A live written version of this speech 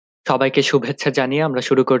সবাইকে শুভেচ্ছা জানিয়ে আমরা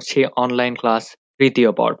শুরু করছি অনলাইন ক্লাস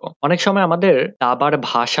 ৩য় পর্ব। অনেক সময় আমাদের আবার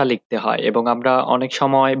ভাষা লিখতে হয় এবং আমরা অনেক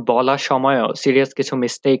সময় বলার সময়ও সিরিয়াস কিছু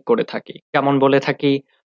মিস্টেক করে থাকি। যেমন বলে থাকি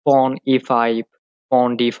পন E5, পন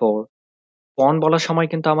D4। পন বলার সময়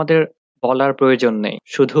কিন্তু আমাদের বলার প্রয়োজন নেই।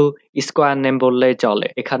 শুধু স্কোয়ার নেম বললেই চলে।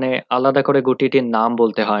 এখানে আলাদা করে গুটিটির নাম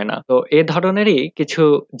বলতে হয় না। তো এ ধরনেরই কিছু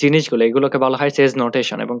জিনিসগুলো এগুলোকে বলা হয় চেজ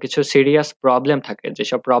নোটেশন এবং কিছু সিরিয়াস প্রবলেম থাকে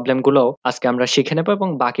যেসব প্রবলেম গুলো আজকে আমরা শিখে নেব এবং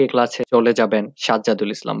বাকি ক্লাসে চলে যাবেন সাজ্জাদুল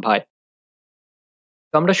ইসলাম ভাই।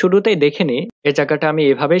 তো আমরা শুরুতেই দেখে নিই এই জায়গাটা আমি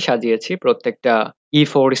এভাবেই সাজিয়েছি প্রত্যেকটা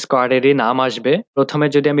E4 স্কোয়ারেরই নাম আসবে। প্রথমে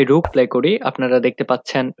যদি আমি রুক প্লে করি আপনারা দেখতে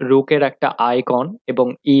পাচ্ছেন রুকের একটা আইকন এবং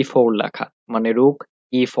E4 লেখা। মানে রুক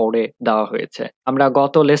E4 এ দেওয়া হয়েছে। আমরা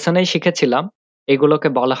গত লেসনেই শিখেছিলাম এগুলোকে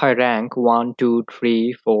বলা হয় র‍্যাংক 1, 2, 3,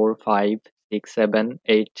 4, 5, 6, 7,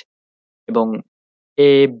 8 এবং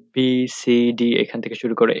A, B, C, D এখান থেকে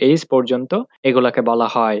শুরু করে H পর্যন্ত এগুলাকে বলা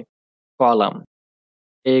হয় column.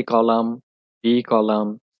 A column, B column,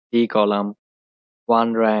 C column,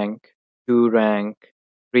 1 rank, 2 rank,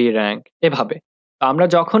 3 rank এভাবে। তো আমরা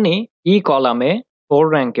যখনই E কলামে 4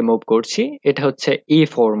 র‍্যাংকে মুভ করছি এটা হচ্ছে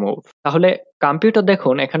E4 মুভ। তাহলে কম্পিউটার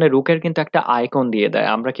দেখুন এখানে রুকের কিন্তু একটা আইকন দিয়ে দেয়।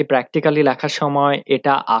 আমরা কি প্র্যাকটিক্যালি লেখার সময়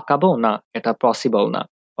এটা আঁকাবো? না, এটা পসিবল না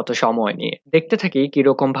অত সময় নিয়ে। দেখতে থাকি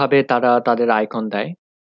কিরকম ভাবে তারা তাদের আইকন দেয়।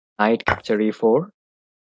 Knight capture E4,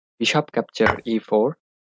 Bishop capture E4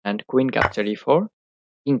 and Queen capture E4,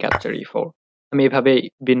 King capture E4 আমি এভাবেই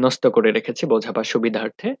বিন্যস্ত করে রেখেছি বোঝাবার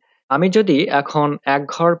সুবিধার্থে। আমি যদি এখন এক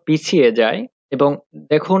ঘর পিছিয়ে যাই এবং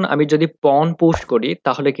দেখুন আমি যদি পন পুশ করি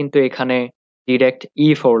তাহলে কিন্তু এখানে ডিরেক্ট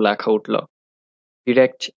E4 লেখা উঠল।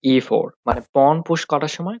 ডিরেক্ট E4 মানে পন পুশ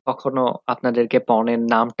করার সময় কখনো আপনাদেরকে পনের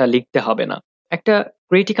নামটা লিখতে হবে না। একটা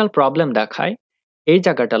ক্রিটিক্যাল প্রবলেম দেখায়। এই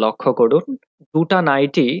জায়গাটা লক্ষ্য করুন। দুটা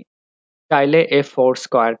নাইটই চাইলে F4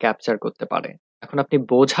 স্কয়ার ক্যাপচার করতে পারে। এখন আপনি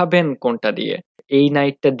বোঝাবেন কোনটা দিয়ে? এই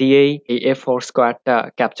নাইটটা দিয়েই এই F4 স্কয়ারটা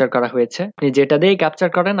ক্যাপচার করা হয়েছে। আপনি যেটা দিয়েই ক্যাপচার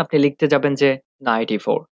করেন আপনি লিখতে যাবেন যে নাইট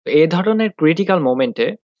E4। তো এই ধরনের ক্রিটিক্যাল মোমেন্টে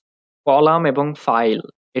কলাম এবং ফাইল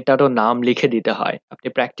এটারও নাম লিখে দিতে হয়। আপনি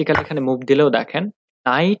প্র্যাকটিক্যাল এখানে মুভ দিলেও দেখেন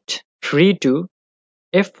নাইট 3 to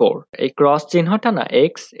F4 এই ক্রস চিহ্নটা না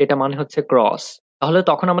X এটা মানে হচ্ছে ক্রস। তাহলে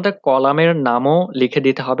তখন আমাদের কলামের নামও লিখে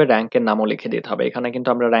দিতে হবে, র‍্যাংকের নামও লিখে দিতে হবে। এখানে কিন্তু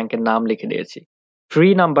আমরা র‍্যাংকের নাম লিখে দিয়েছি।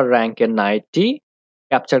 3 নাম্বার র‍্যাংকের নাইটটি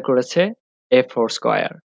ক্যাপচার করেছে F4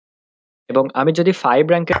 স্কয়ার। এবং আমি যদি 5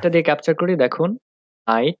 র‍্যাংকেরটা দিয়ে ক্যাপচার করি দেখুন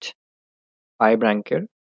নাইট 5 র‍্যাংকের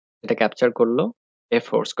এটা ক্যাপচার করলো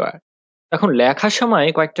F4 স্কয়ার। এখন লেখার সময়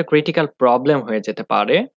কয়েকটা ক্রিটিক্যাল প্রবলেম হয়ে যেতে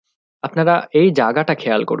পারে। আপনারা এই জায়গাটা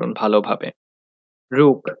খেয়াল করুন ভালোভাবে।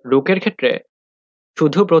 রুকের ক্ষেত্রে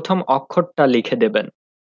শুধু প্রথম অক্ষরটা লিখে দেবেন।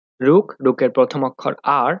 রুকের প্রথম অক্ষর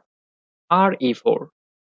R E4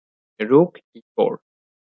 রুক E4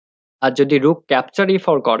 আর যদি রুক ক্যাপচার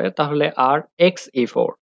E4 করে তাহলে X E4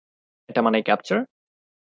 এটা মানে ক্যাপচার।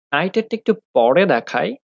 নাইটেরটা একটু পরে দেখাই।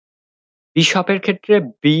 বিশপের ক্ষেত্রে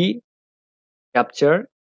B ক্যাপচার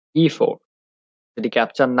E4 যদি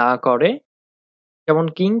ক্যাপচার না করে যেমন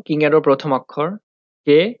কিং এরও প্রথম অক্ষর K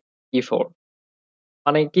E4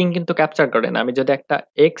 মানে কিং কিন্তু ক্যাপচার করে না। আমি যদি একটা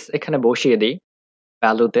X এখানে বসিয়ে দিই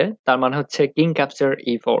ভ্যালুতে তার মানে হচ্ছে কিং ক্যাপচার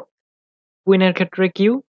E4। কুইনের ক্ষেত্রে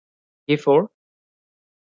কিউ E4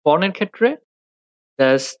 পনের ক্ষেত্রে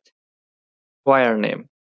জাস্ট স্কয়ার নেম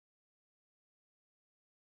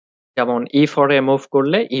যেমন E4 এ মুভ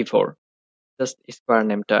করলে E4 জাস্ট স্কয়ার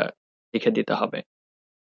নেমটা লিখে দিতে হবে।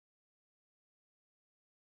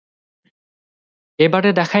 এবারে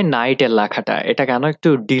দেখাই নাইটের লেখাটা। এটা কেন একটু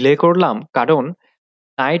ডিলে করলাম কারণ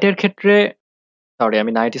নাইটের ক্ষেত্রে সরি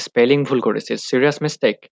আমি নাইট স্পেলিং ভুল করেছি। Serious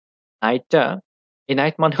mistake. নাইটটা এই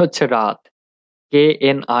নাইট মানে হচ্ছে রাত।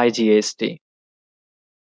 KNIGHT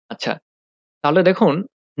আচ্ছা তাহলে দেখুন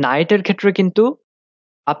নাইটের ক্ষেত্রে কিন্তু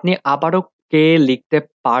আপনি আবারও কে লিখতে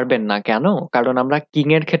পারবেন না কেন? কারণ আমরা কিং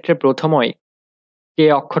এর ক্ষেত্রে প্রথমই কে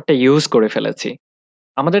অক্ষরটা ইউজ করে ফেলেছি।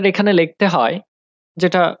 আমাদের এখানে লিখতে হয়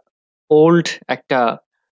যেটা ওল্ড একটা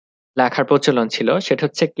লেখার প্রচলন ছিল সেটা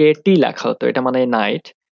হচ্ছে কেটি লেখা হতো। এটা মানে নাইট।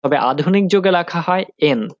 তবে আধুনিক যুগে লেখা হয়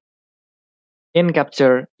এন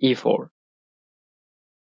ক্যাপচার E4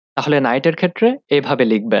 তাহলে নাইটের ক্ষেত্রে এভাবে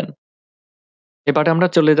লিখবেন। এবার আমরা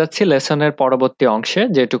চলে যাচ্ছি লেসনের পরবর্তী অংশে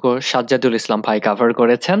যেটুকু সাজ্জাদুল ইসলাম ভাই কভার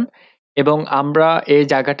করেছেন এবং আমরা এই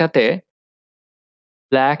জায়গাটাতে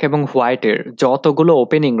ব্ল্যাক এবং হোয়াইটের যতগুলো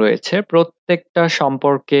ওপেনিং রয়েছে প্রত্যেকটা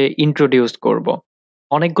সম্পর্কে ইন্ট্রোডিউস করব।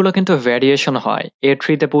 অনেকগুলো কিন্তু ভ্যারিয়েশন হয়। A3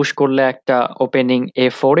 তে পুশ করলে একটা ওপেনিং,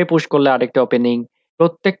 A4 এ পুশ করলে আরেকটা ওপেনিং।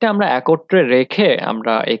 প্রত্যেকটা আমরা একত্রে রেখে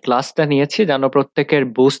আমরা এই ক্লাসটা নিয়েছি যেন প্রত্যেকের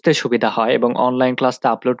বুঝতে সুবিধা হয় এবং অনলাইন ক্লাসটা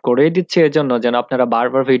আপলোড করেই দিচ্ছি এজন্য যেন আপনারা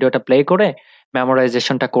বারবার ভিডিওটা প্লে করে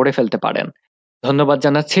মেমোরাইজেশনটা করে ফেলতে পারেন। ধন্যবাদ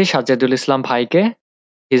জানাচ্ছি সাজ্জাদুল ইসলাম ভাইকে।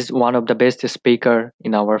 He's one of the best speaker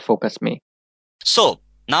in our Focus Me. So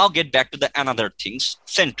now get back to the another things,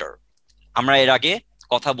 center. আমরা এর আগে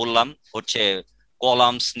কথা বললাম হচ্ছে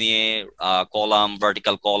কলামস নিয়ে, column,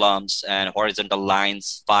 vertical columns and horizontal lines,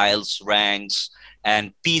 files, ranks and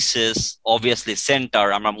pieces, obviously centre.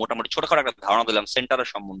 আমরা মোটামুটি ছোটখাটো একটা ধারণা দিলাম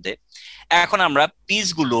সেন্টারের সম্বন্ধে। এখন আমরা পিস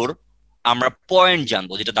গুলোর আমরা পয়েন্ট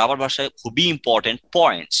জানবো, যেটা দাবার ভাষায় খুবই ইম্পর্টেন্ট,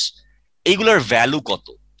 পয়েন্টস। এগুলোর ভ্যালু কত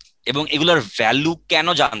এবং এগুলোর ভ্যালু কেন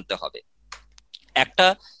জানতে হবে। একটা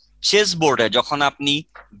চেস বোর্ডে যখন আপনি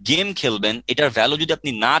গেম খেলবেন, এটার ভ্যালু যদি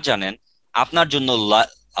আপনি না জানেন, আপনার জন্য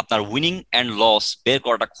আপনার উইনিং এন্ড লস বের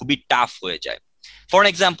করাটা খুবই টাফ হয়ে যায়। ফর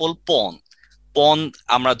এক্সাম্পল পন, পন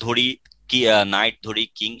আমরা ধরি, নাইট ধরি,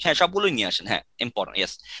 কিং, হ্যাঁ সবগুলোই নিয়ে আসেন, হ্যাঁ ইম্পর্টেন্ট,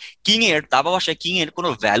 ইয়েস। কিং এর দাবা ভাষায় কিং এর কোনো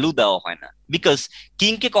ভ্যালু দেওয়া হয় না, বিকজ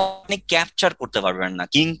কিং কে কখনো আপনি ক্যাপচার করতে পারবেন না,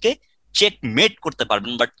 কিং কে চেক মেট করতে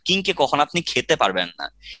পারবেন, বাট কিং কে কখনো আপনি খেতে পারবেন না।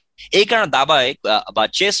 এই কারণে দাবায় বা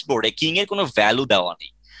চেস বোর্ডে কিং এর কোনো ভ্যালু দেওয়া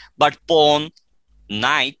নেই। বাট পন,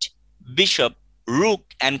 নাইট, বিশপ, রুক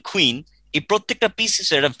এন্ড কুইন, এই প্রত্যেকটা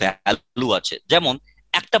পিসের একটা ভ্যালু আছে। যেমন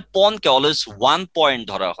একটা পনকে অলওয়েজ 1 পয়েন্ট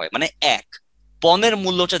ধরা হয়, মানে এক। পনের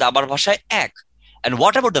মূল্য হচ্ছে দাবার ভাষায় এক। And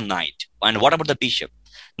what about the night and what about the bishop?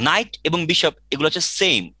 Night এবং বিশপ এগুলো হচ্ছে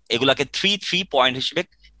সেম, এগুলাকে 3 পয়েন্ট হিসেবে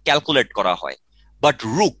ক্যালকুলেট করা হয়। But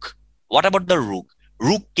রুক, what about the রুক?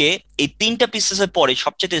 রুককে এই তিনটা পিসেসের পরে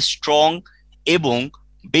সবচেয়ে স্ট্রং এবং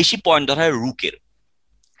বেশি পয়েন্ট ধরা হয় রুকের।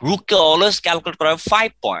 রুককে অলওয়েজ ক্যালকুলেট করা হয়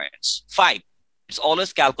 5 points, 5, it's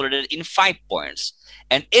always calculated in 5 points.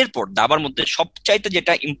 And এরপর দাবার মধ্যে সবচাইতে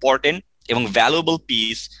যেটা ইম্পর্টেন্ট এবং ভ্যালুয়েবল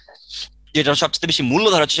পিস, যেটা সবচেয়ে বেশি মূল্য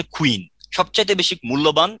ধরা হচ্ছে কুইন, সবচাইতে বেশি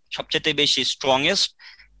মূল্যবান, সবচাইতে বেশি স্ট্রংগেস্ট,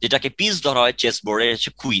 যেটাকে পিস ধরা হয় চেস বোর্ডে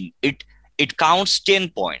হচ্ছে কুইন। ইট ইট কাউন্টস 10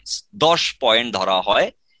 পয়েন্টস, 10 পয়েন্ট ধরা হয়।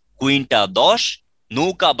 কুইনটা 10,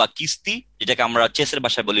 নৌকা বা কিস্তি যেটাকে আমরা চেসের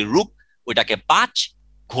ভাষায় বলি রুক, ওইটাকে 5,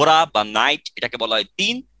 ঘোড়া বা নাইট এটাকে বলা হয়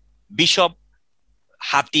 3, বিশপ,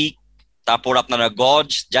 হাতি, তারপর আপনারা গজ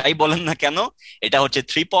যাই বলেন না কেন, এটা হচ্ছে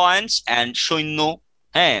 3 পয়েন্টস, এন্ড সৈন্য,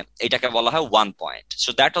 হ্যাঁ এটাকে বলা হয় 1 point. So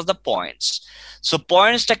that was the points. So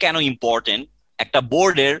পয়েন্টসটা কেন ইম্পর্টেন্ট? একটা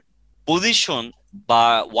বোর্ডের পজিশন বা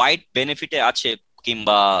হোয়াইট বেনিফিটে আছে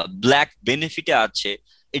কিংবা ব্ল্যাক বেনিফিটে আছে,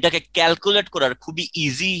 এটাকে ক্যালকুলেট করার খুবই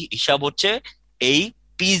ইজি হিসাব হচ্ছে এই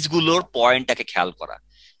পিস গুলোর পয়েন্টটাকে খেয়াল করা।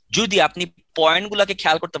 যদি আপনি পয়েন্ট গুলাকে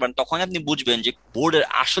খেয়াল করতে পারেন, তখন আপনি বুঝবেন যে বোর্ডের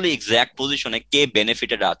আসলে এক্সাক্ট পজিশনে কে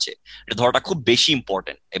বেনিফিটেড আছে। এটা ধরাটা খুব বেশি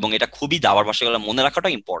ইম্পর্টেন্ট এবং এটা খুবই দাবার ভাষাগুলো মনে রাখাটা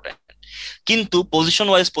ইম্পর্টেন্ট। কিন্তু পজিশন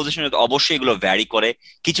ওয়াইজ পজিশন অবশ্যই এগুলো ভ্যারি করে।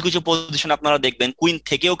 কিছু কিছু পজিশন আপনারা দেখবেন কুইন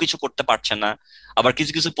থেকেও কিছু করতে পারছেন না, আবার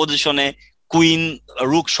কিছু কিছু পজিশনে কুইন,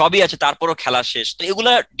 রুক সবই আছে তারপরও খেলা শেষ। তো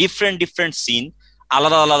এগুলা ডিফারেন্ট ডিফারেন্ট সিন,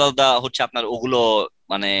 আলাদা আলাদা হচ্ছে আপনার ওগুলো,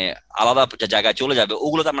 মানে আলাদা জায়গায় চলে যাবে,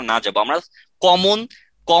 ওগুলোতে আমরা না যাবো। আমরা কমন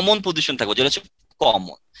কমন পজিশন থাকবো, যেটা হচ্ছে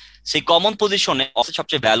কমন। সেই কমন পজিশনে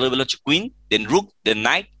সবচেয়ে ভ্যালুয়েবল হচ্ছে queen, then রুক, then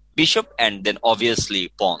night, bishop and then obviously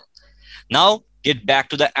পন। নাও get back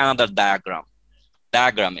to the another diagram.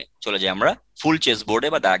 ডায়াগ্রামে চলে যাই আমরা, ফুল চেস বোর্ডে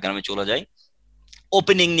বা ডায়াগ্রামে চলে যাই।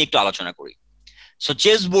 ওপেনিং নিয়ে একটু আলোচনা করি। সো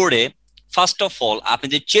চেস বোর্ডে ফার্স্ট অফ অল আপনি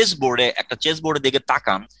যে একটা চেস বোর্ডের দিকে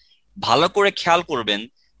তাকান, ভালো করে খেয়াল করবেন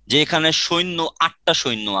যে এখানে সৈন্য 8টা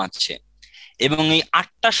সৈন্য আছে এবং এই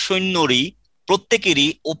 8টা সৈন্যরই প্রত্যেকেরই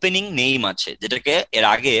ওপেনিং নেম আছে, যেটাকে এর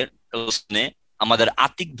আগের আমাদের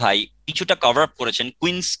আতিক ভাই কিছুটা কভার আপ করেছেন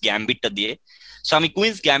কুইন্স গ্যাম্বিটটা দিয়ে। সো আমি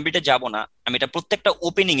কুইন্স গ্যাম্বিটে যাব না, আমি এটা প্রত্যেকটা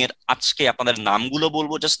ওপেনিং এর আজকে আপনাদের নামগুলো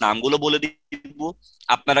বলবো, জাস্ট নামগুলো বলে দিব।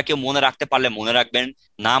 আপনারা কেউ মনে রাখতে পারলে মনে রাখবেন,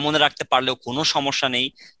 না মনে রাখতে পারলেও কোনো সমস্যা নেই,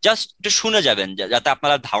 জাস্ট একটু শুনে যাবেন যাতে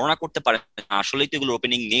আপনারা ধারণা করতে পারেন আসলেই তো এগুলো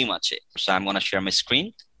ওপেনিং নেম আছে। So I am gonna share my screen,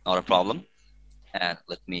 not a problem, and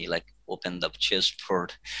let me like open the chessboard.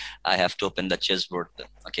 I have to open the chessboard.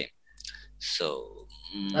 Okay, so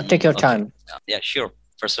Take your okay. time. Yeah, sure.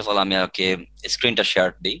 First of all, আমি ওকে স্ক্রিনটা share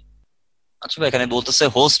দিই। আচ্ছা ভাই, এখানে বলতেছে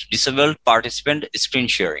host disabled participant screen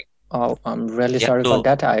sharing. Oh, I'm really sorry for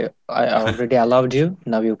that. I already allowed you.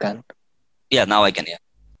 Now you can. Yeah, now I can. Yeah.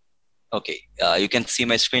 Okay. You can see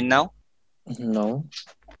my screen now. No.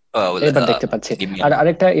 Well, এবার দেখতে পাচ্ছি। give me আর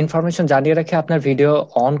আরেকটা information জানিয়ে রাখি, আপনার video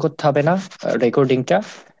on করতে হবে না, রেকর্ডিংটা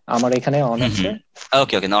আমার এখানে অন আছে।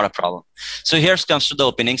 Okay, not a problem. So here comes to the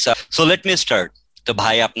openings. So let me start. তো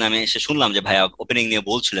ভাই আমি এসে শুনলাম যে ভাই ওপেনিং নিয়ে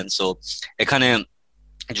বলছিলেন। সো এখানে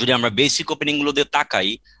যদি আমরা বেসিক ওপেনিং গুলো দিয়ে তাকাই,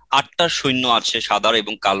 8টা সৈন্য আছে সাদার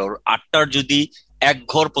এবং কালোর। 8টার যদি এক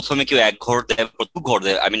ঘর, প্রথমে কেউ এক ঘর দেয়, টু ঘর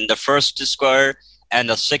দেয়, I mean the first square and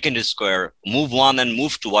the second square, move one and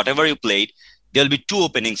move two, whatever you played, there will be 2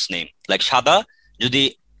 openings name. Like সাদা, যদি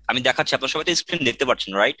আমি দেখাচ্ছি, আপনারা সবাই তো স্ক্রিন দেখতে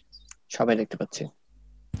পাচ্ছেন, রাইট? সবাই দেখতে পাচ্ছি।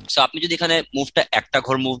 সো আপনি যদি এখানে মুভটা একটা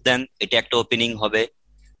ঘর মুভ দেন, এটা একটা ওপেনিং হবে।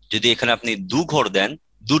 যদি এখানে আপনি 2 ঘর দেন,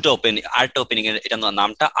 দুটো ওপেনিং, আরেকটা ওপেনিং এর এটা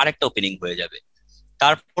নামটা আরেকটা ওপেনিং হয়ে যাবে।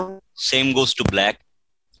 তারপর সেম গোজ টু ব্ল্যাক।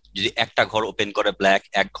 যদি একটা ঘর ওপেন করে ব্ল্যাক,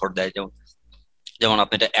 এক ঘর দেয়, যেমন যেমন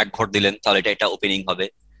আপনি এটা এক ঘর দিলেন, তাহলে এটা একটা ওপেনিং হবে।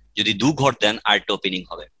 যদি 2 ঘর দেন, আরেকটা ওপেনিং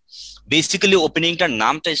হবে। বেসিক্যালি ওপেনিংটার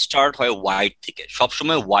নামটা স্টার্ট হয় হোয়াইট থেকে,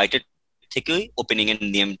 সবসময় হোয়াইটের থেকেই ওপেনিং এর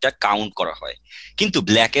নেমটা কাউন্ট করা হয়, কিন্তু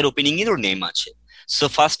ব্ল্যাক এর ওপেনিং এরও নেম আছে। সো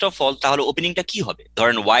ফার্স্ট অফ অল, তাহলে ওপেনিংটা কি হবে?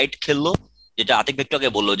 ধরেন হোয়াইট খেললো, যেটা আতিক একটু আগে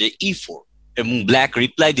বললো যে E4, এবং ব্ল্যাক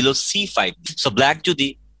রিপ্লাই দিল C5। সো ব্ল্যাক যদি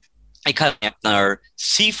এখানে আপনার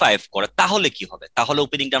C5 করে, তাহলে কি হবে? তাহলে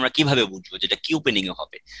ওপেনিংটা আমরা কিভাবে বুঝবো যেটা কি ওপেনিং এ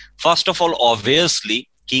হবে? First of all, obviously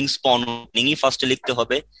Kings পন ওপেনিংই ফার্স্টে লিখতে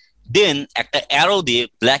হবে, দেন একটা অ্যারো দিয়ে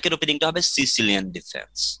ব্ল্যাকের ওপেনিংটা হবে সিসিলিয়ান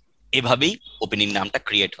ডিফেন্স। এভাবেই ওপেনিং নামটা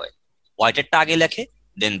ক্রিয়েট হয়। হোয়াইটেরটা আগে লেখে,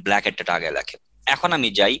 দেন ব্ল্যাকেরটা আগে লেখে। এখন আমি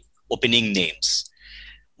যাই ওপেনিং নেমস।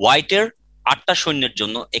 হোয়াইটের 8টা সৈন্যের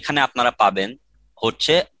জন্য এখানে আপনারা পাবেন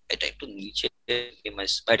হচ্ছে, এটা একটু নিচে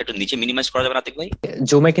এটা একটু নিচে মিনিমাইজ করা যাবে না আতিক ভাই?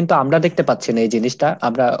 জুমে কিন্তু আমরা দেখতে পাচ্ছি না এই জিনিসটা,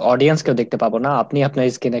 আমরা অডিয়েন্স কেউ দেখতে পাবো না। আপনি আপনার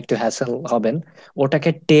স্ক্রিনে একটু হ্যাসেল হবেন, ওটাকে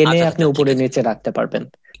টেনে আচ্ছা আপনি আচ্ছা, ঠিক উপরে আছে, নিচে রাখতে পারবেন।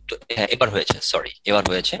 একটু হ্যাঁ, এবার হয়েছে, সরি, এবার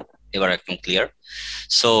হয়েছে, এবার একদম ক্লিয়ার।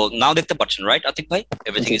 সো নাও দেখতে পাচ্ছেন, রাইট আতিক ভাই?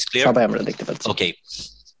 Everything G, is clear? সবাই আমরা দেখতে পাচ্ছি। ওকে,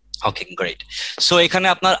 ওকে, গ্রেট। সো এখানে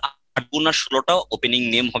আপনার 8 গুণা 16টা ওপেনিং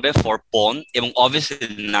নেম হবে ফর পন, এবং অবভিয়াসলি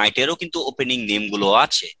নাইটেরও কিন্তু ওপেনিং নেম গুলো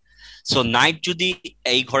আছে। সো নাইট যদি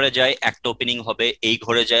এই ঘরে যায়, একটা ওপেনিং হবে, এই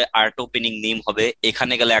ঘরে যায় আরেকটা ওপেনিং নেম হবে,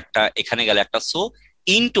 এখানে গেলে একটা, এখানে গেলে একটা। সো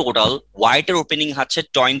ইন টোটাল হোয়াইটের ওপেনিং আছে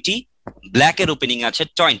 20, ব্ল্যাকের ওপেনিং আছে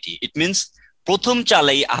 20। ইট মিনস প্রথম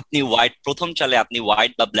চালে আপনি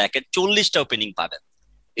হোয়াইট বা ব্ল্যাকের 40টা ওপেনিং পাবেন।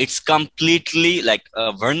 It's completely like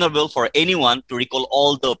vulnerable for anyone to recall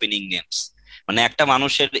all the opening names. মানে একটা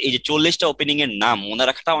মানুষের এই যে 40টা ওপেনিং এর নাম মনে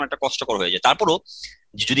রাখাটা অনেকটা কষ্টকর হয়ে যায়। তারপরও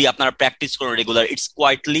যদি আপনারা প্র্যাকটিস করেন regular, it's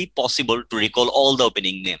quietly possible to recall all the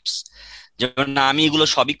opening names. যেমন আমি এগুলো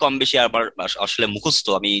সবই কম বেশি আবার আসলে মুখস্থ,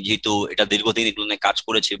 আমি যেহেতু এটা দীর্ঘদিন এগুলো নিয়ে কাজ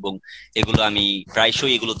করেছি এবং এগুলো আমি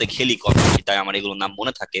প্রায়শই এগুলোতে খেলি কম বেশি, তাই আমার এগুলোর নাম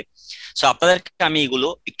মনে থাকে। সো আপনাদেরকে আমি এগুলো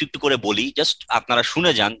একটু একটু করে বলি, জাস্ট আপনারা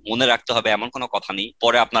শুনে যান, মনে রাখতে হবে এমন কোনো কথা নেই।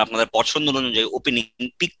 পরে আপনারা আপনাদের পছন্দ অনুযায়ী ওপেনিং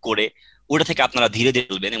পিক করে ওটা থেকে আপনারা ধীরে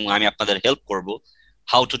ধীরে বলবেন, এবং আমি আপনাদের হেল্প করব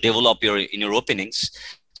how to develop your openings.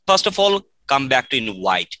 First of all, come back to in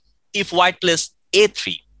white. If white plays A3,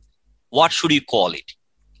 what should you call it?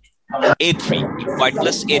 A3. If white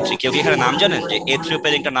plays A3, কেউ কি এখানে নাম জানেন যে A3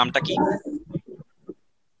 ওপেনিংটার নামটা কি?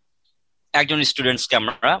 একজন স্টুডেন্টসকে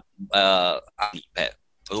আমরা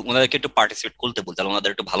ওনাদেরকে একটু পার্টিসিপেট করতে বলতে,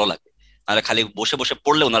 ওনাদের একটু ভালো লাগবে, নাহলে খালি বসে বসে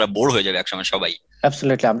পড়লে ওনারা বোর হয়ে যাবে একসময় সবাই।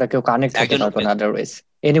 অ্যাবসলিউটলি, আমরা কেউ কানেক্ট হতে একজন পারবো না আদারওয়াইজ।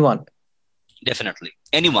 এনিওয়ান, ডেফিনেটলি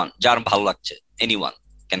এনিওয়ান, যার ভালো লাগছে, এনিওয়ান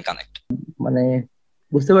ক্যান কানেক্ট। মানে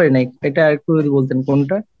বুঝতে পারি নাই, এটা একটু যদি বলতেন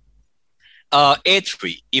কোনটা? A3,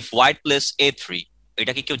 if white plays A3,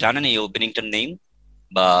 এটা কি কেউ জানেন এই ওপেনিংটার নেম,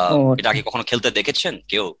 বা এটা কি কখনো খেলতে দেখেছেন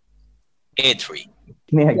কেউ? A3,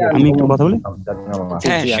 আমি একটু কথা বলি।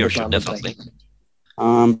 হ্যাঁ sure sure, definitely.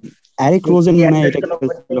 Eric Rosen মনে হয় এটা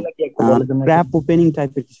ক্র্যাপ ওপেনিং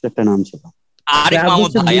টাইপের কিছু একটা নাম ছিল। আরিফ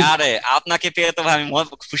মাহমুদ ভাই, আরে আপনাকে পেয়ে তো ভাই আমি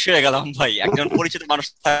খুশি হয়ে গেলাম ভাই, একজন পরিচিত মানুষ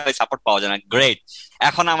সাপোর্ট পাওয়া যায় না। গ্রেট,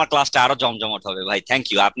 এখন আমার ক্লাসটা আরো জমজমট হবে ভাই। Thank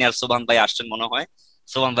you. আপনি আর সোভান ভাই আসছেন মনে হয়,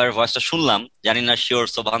 সোভান ভাইয়ের ভয়েসটা শুনলাম, জানি না শিওর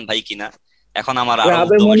সোভান ভাই কিনা। এখন আমার আরো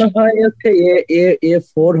মনে হয় হচ্ছে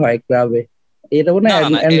A4 হয় ক্লাবে, এটা মনে হয়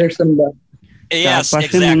অ্যান্ডারসন বা yes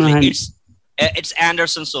exactly, it's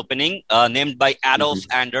Anderson's opening, named by Adolf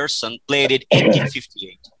Anderson, played it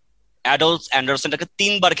 1858. Adolf Anderson টাকে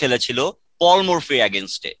 3বার খেলেছিল পল মরফি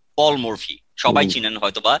এগেইনস্টে। পল মরফি সবাই চিনেন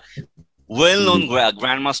হয়তোবা, well known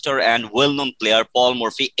grandmaster and well known player Paul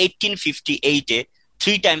Murphy. 1858 A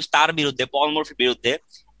 3 Times তার বিরুদ্ধে, পল মরফির বিরুদ্ধে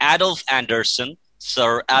Adolf Anderson,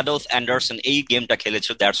 sir Adolf Anderson এই গেমটা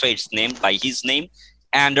খেলেছিল। That's why it's named by his name,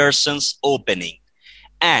 অ্যান্ডারসনস opening.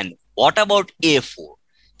 And what about A4?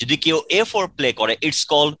 যদি কেউ A4 প্লে করে, it's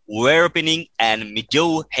called war opening and Meadow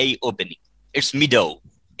hey opening. It's Meadow,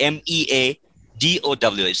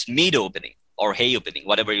 MEADOW, it's mid opening or hey opening,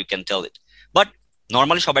 whatever you can tell it. But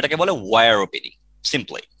normally সবাই এটাকে বলে wire opening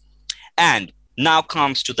simply. And now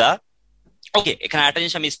comes to the okay, এখানে একটা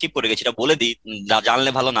জিনিস আমি skip করে গেছি, এটা বলে দিই, না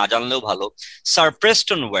জানলে ভালো না জানলেও ভালো। Sir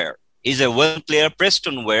Preston war is a well player,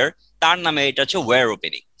 Preston war তার নামে এটা হচ্ছে war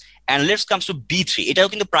opening. And let's comes to B3,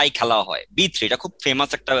 এটাও কিন্তু প্রায় খেলা হয়। B3 এটা খুব ফেমাস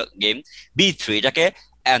একটা গেম। B3 এটাকে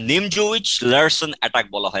নিমজোউইচ লারসন অ্যাটাক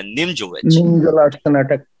বলা হয়। নিমজো লারসন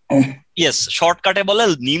অ্যাটাক, ইয়েস, শর্টকাটে বলে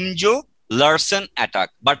নিমজো Larson attack.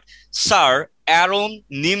 But sir Aaron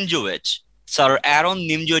নিমজোউইচ sir Aaron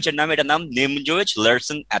নিমজোয়েচের নামে এটার নাম নিমজোয়েচ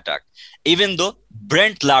লার্সেন অ্যাটাক। ইভেন দো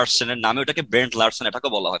ব্রেন্ট লার্সেনের নামে ওটাকে ব্রেন্ট লার্সেন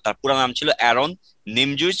অ্যাটাকও বলা হয়, তার পুরো নাম ছিল Aaron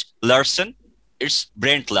নিমজোয়েচ Larsen, it's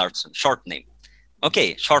ব্রেন্ট Larsen short name, okay,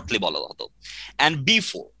 shortly বলা হতো। অ্যান্ড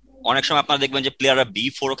B4, অনেক সময় আপনারা দেখবেন যে প্লেয়াররা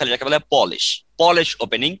B4 খেলে, যাকে বলে polish, polish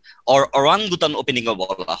opening or অরাঙ্গুতান opening ও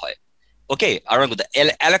বলা হয়। ওকে, অরাঙ্গুতান,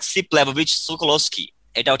 অ্যালেক্সি প্লেভোভিচ সোকোলস্কি,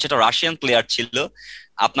 এটা হচ্ছে একটা রাশিয়ান প্লেয়ার ছিল।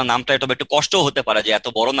 আপনার নামটা এটা একটু কষ্টও হতে পারে যে এত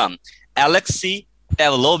বড় নাম, অ্যালেক্সি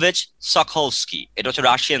প্যাভলোভিচ সকোলস্কি, এটা হচ্ছে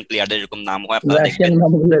রাশিয়ান প্লেয়ারদের এরকম নাম হয়, আপনারা দেখবেন। রাশিয়ান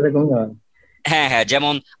নামগুলো এরকম হয়। হ্যাঁ হ্যাঁ,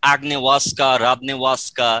 যেমন আগনেওয়াস্কা,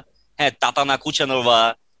 রাদনেওয়াস্কা, হ্যাঁ, তাতানা কুচানোভা,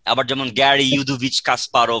 আবার যেমন গ্যারি ইউদোভিচ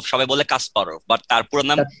কাসপারভ, সবাই বলে কাসপারভ, বাট তার পুরো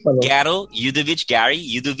নাম Kasparov. Gary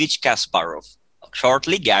ইউদোভিচ Kasparov,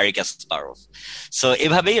 shortly Garry Kasparov. So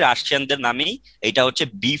এভাবেই রাশিয়ানদের নামেই এটা হচ্ছে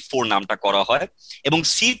B4 নামটা করা হয়। এবং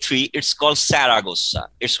C3 it's call স্যারাগোসা,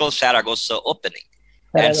 it's call স্যারাগোসা opening.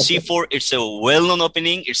 And C4 it's a well-known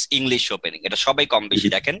opening, it's English opening, এটা সবাই কম বেশি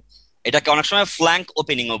দেখেন। এটাকে অনেক সময় ফ্ল্যাঙ্ক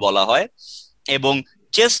ওপেনিং ও বলা হয়। এবং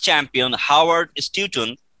চেস চ্যাম্পিয়ন হাওয়ার্ড স্টিউটন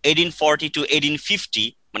 1840 to 1850,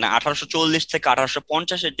 মানে 1840 থেকে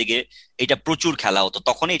 1850 দিকে এটা প্রচুর খেলা হতো,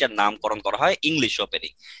 তখনই এটার নামকরণ করা হয় ইংলিশ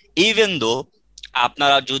ওপেনিং। ইভেন দো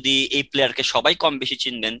আপনারা যদি এই প্লেয়ারকে সবাই কম বেশি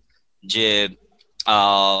চিনবেন, যে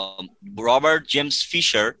রবার্ট জেমস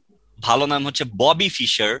ফিশার, ভালো নাম হচ্ছে ববি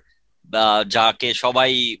ফিশার, যাকে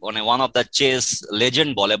সবাই মানে one of the chess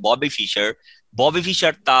legend বলে, ববি ফিশার। ববি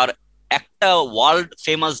ফিশার তার একটা ওয়ার্ল্ড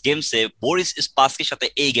ফেমাস গেমসে বরিস স্পাসকির সাথে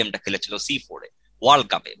এই গেমটা খেলেছিল C4 এ ওয়ার্ল্ড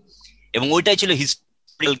কাপে, এবং ওইটাই ছিল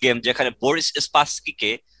হিস্টোরিক্যাল গেম যেখানে বরিস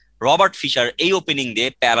স্পাসকিকে রবার্ট ফিশার এই ওপেনিং দিয়ে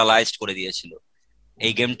প্যারালাইজড করে দিয়েছিল।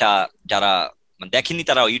 এই গেমটা যারা দেখেনি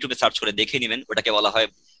তারা ইউটিউবে সার্চ করে দেখে নেবেন, ওটাকে বলা হয়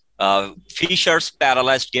Fischer's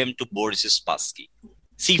paralysed game two Boris স্পাসকি।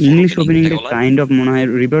 English opening এর কাইন্ড অফ মনে হয়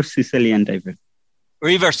রিভার্স সিসিলিয়ান টাইপের।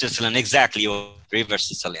 Reverse Sicilian, exactly, reverse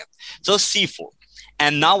Sicilian. So C4.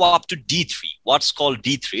 And now up to D3. What's called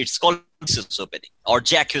D3? It's called Mises opening or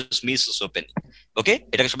Jacques Mises opening. Okay?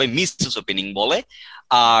 এটাকে সবাই Mrs opening বলে।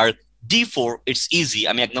 আর D4 it's easy,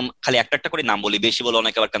 আমি একদম খালি একটা করে নাম বলি, বেশি বলে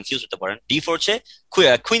অনেকে আবার কনফিউজ হতে পারেন। D4 হচ্ছে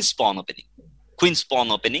queen spawn opening, queen spawn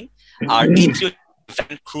opening. R E3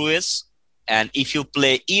 Van Cruis, and if you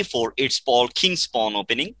play E4 it's called king spawn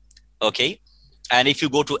opening. Okay? And if you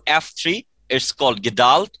go to F3 it's called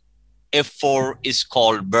Gedalt. F4 is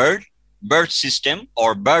called bird system or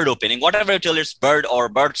bird opening. Whatever you tell, it's bird or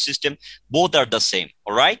bird system. Both are the same.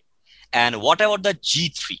 All right. And what about the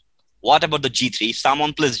G3? What about the G3? If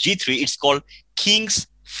someone plays G3, it's called King's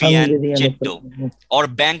Fianchetto or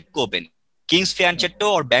bank opening. King's Fianchetto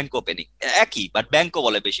or bank opening. একই, but banko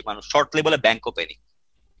বলে বেশি মানুষ, shortly বলে bank opening.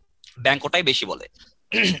 ব্যাংকোটাই বেশি বলে।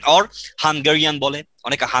 Or Hungarian বলে,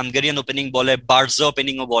 অনেকে Hungarian opening বলে, বার্জা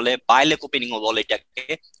ওপেনিং ও বলে, বাইলেক ওপেনিং ও বলে, এটাকে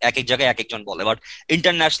এক এক জায়গায় এক একজন বলে, বাট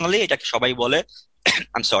ইন্টারন্যাশনালি এটাকে সবাই বলে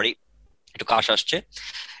আই এম সরি একটু কাশ আসছে,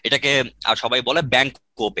 এটাকে আর সবাই বলে ব্যাংক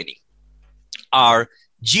ওপেনিং। আর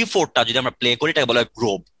G4টা যদি আমরা প্লে করি এটাকে বলে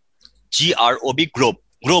grow, GROB,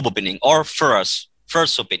 grow opening or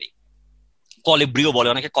first opening. কলিব্রিও বলে,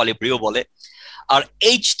 অনেকে কলিব্রিও বলে। আর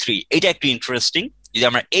H3 এটা একটু ইন্টারেস্টিং, যদি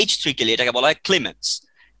আমরা H3 খেলি এটাকে বলা হয় ক্লিমেন্স।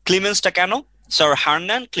 ক্লিমেন্সটা কেন? Sir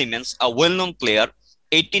Hernan clemency, a well known player,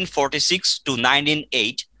 1846 to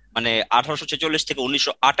 1908, মানে 1846 থেকে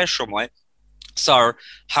 1908 সময় স্যার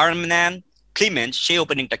হার্নান ক্লিমেন্স সেই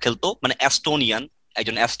ওপেনিংটা খেলতো, মানে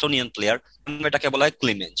একজন এস্টোনিয়ান প্লেয়ার, এটাকে বলা হয়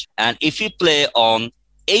clemency. And if you play on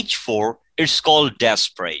H4 it's called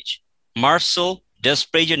ডেসপ্রেজ, Marcel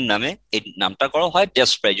ডেসপ্রেজের নামে এই নামটা করা হয়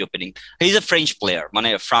ডেসপ্রেজ opening. He is a French player, মানে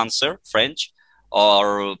ফ্রেঞ্চ or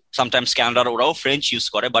sometimes Canada ওরাও ফ্রেঞ্চ ইউজ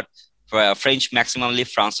করে, বাট ফ্রেঞ্চ ম্যাক্সিমামলি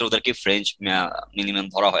ফ্রান্সের ওদেরকে ফ্রেঞ্চ মিনিমাম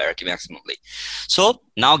ধরা হয় আর কি maximumly. So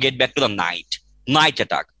now get back to the night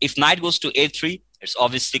attack. If night goes to A3 it's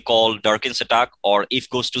obviously called Darkin's attack, or if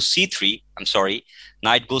goes to C3, I'm sorry,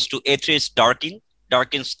 knight goes to A3 it's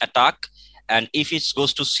Darkin's attack, and if it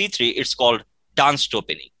goes to C3 it's called danced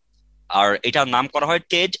opening. আর এটার নাম করা হয়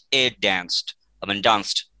Ted এ danced,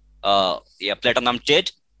 danced, platter নাম Ted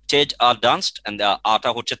R danced, and আটা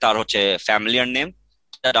হচ্ছে তার হচ্ছে familiar name,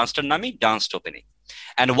 ডান্সটার নামই danced opening.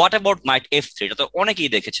 And what about night F3? এটা তো অনেকেই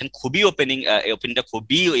দেখেছেন, খুবই ওপেনিং, এই ওপেনিংটা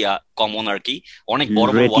খুবই কমন আর কি, অনেক বড়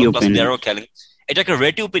বড় ওয়ার্ল্ড ক্লাস প্লেয়ারও খেলেন। এটাকে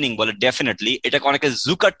রেটি ওপেনিং বলে ডেফিনেটলি, এটাকে অনেকে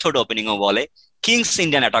জুকারথোড ওপেনিং ও বলে, কিংস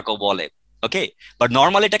ইন্ডিয়ান অ্যাটাকও বলে। ওকে, বাট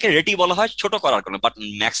নর্মালি এটাকে রেটি বলা হয় ছোট করার কারণে, বাট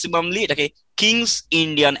ম্যাক্সিমামলি এটাকে কিংস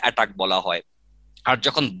ইন্ডিয়ান অ্যাটাক বলা হয়। আর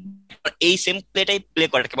যখন এই সেম প্লেটাই প্লে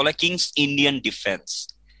করে এটাকে বলা হয় কিংস ইন্ডিয়ান ডিফেন্স।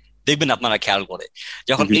 দেখবেন আপনারা খেয়াল করে,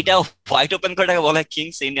 যখন এটা হোয়াইট ওপেন করে এটাকে বলা হয়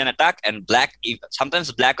Kings Indian attack, and black sometimes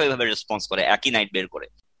black ওইভাবে রেসপন্স করে একই নাইট বের করে।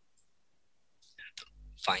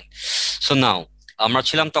 ফাইন। সো নাও আমরা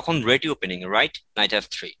ছিলাম তখন রেটি opening, right? Night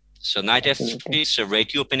f3. So knight f3 is a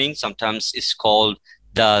reti opening. Sometimes it's called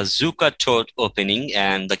the Zuka Third opening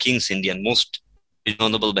and the King's Indian, most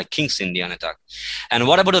vulnerable by King's Indian attack. And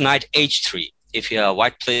what about the knight h3? If you have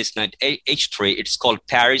white plays knight h3, it's called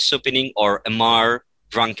Paris opening or Amar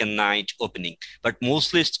drunken knight opening, but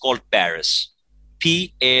mostly it's called Paris.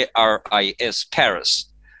 Paris, Paris.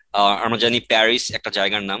 আমরা জানি Paris একটা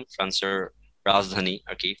জায়গার নাম, ফ্রান্সের রাজধানী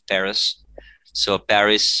আর কি, Paris. So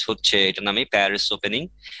Paris হচ্ছে এটা নামে Paris opening.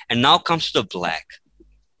 And now comes to the black.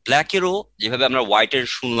 ব্ল্যাকেরও যেভাবে আমরা হোয়াইটের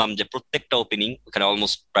শুনলাম যে প্রত্যেকটা ওপেনিং ওখানে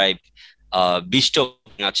অলমোস্ট প্রায় 20টা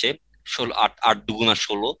ওপেনিং আছে, 8 দুগুণা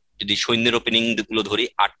 16। যদি সৈন্যের ওপেনিং গুলো ধরি,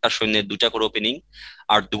 8টা সৈন্যের 2টা করে ওপেনিং,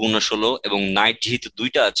 8 দুগুণা 16। এবং নাইট যেহেতু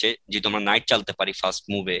 2টা আছে, যেহেতু আমরা নাইট চালতে পারি ফার্স্ট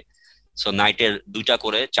মুভে, সো নাইটের 2টা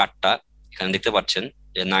করে 4টা। এখানে দেখতে পাচ্ছেন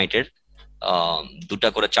যে নাইটের 2টা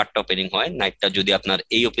করে 4টা ওপেনিং হয়। নাইটটা যদি আপনার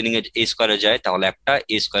এই ওপেনিং এ এ স্কোয়ারে যায় তাহলে একটা,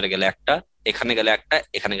 এ স্কোয়ারে গেলে একটা, এখানে গেলে একটা,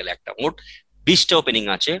 এখানে গেলে একটা, মোট 20টা ওপেনিং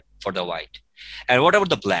আছে for the white. And what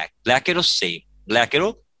about the black? ব্ল্যাকেরও same, ব্ল্যাকেরও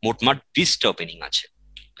মোটমাট 20টা opening আছে,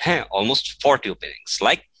 হ্যাঁ, almost 40 openings.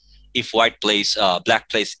 Like if white plays black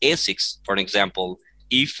plays a6, for an example,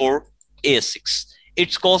 e4 a6,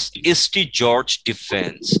 it's called St. George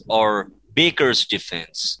defense or Baker's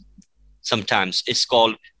defense. Sometimes it's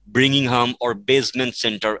called Birmingham or basement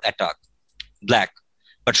center attack, black.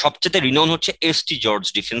 But সবচেয়ে renown হচ্ছে St. George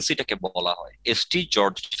defense, এটাকে বলা হয় St.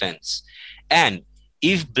 George defense. And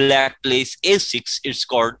if black plays a6, it's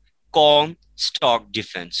called Cornstalk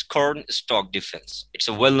defense. Cornstalk defense. It's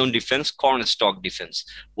a well-known defense, Cornstalk defense.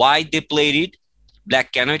 Why they played it? Black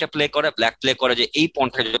কেন এটা play করে? Black play করে যে এই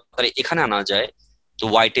পয়েন্টটা যদি এখানে আনা যায় তো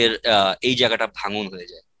হোয়াইটের এই জায়গাটা ভাঙন হয়ে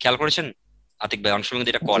যায়। খেয়াল করেছেন আতিক ভাই? অনেক সময়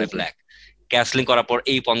এটা করে ব্ল্যাক, ক্যাসলিং করার পর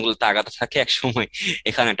এই পয়েন্টগুলোতে আগাতে থাকে, এক সময়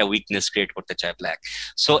এখানে একটা উইকনেস ক্রিয়েট করতে চায় ব্ল্যাক।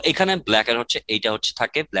 সো এখানে ব্ল্যাকের হচ্ছে এইটা হচ্ছে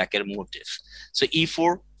থাকে ব্ল্যাকের মোটিভ। সো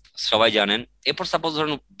e4 সবাই জানেন। এরপর সাপোজ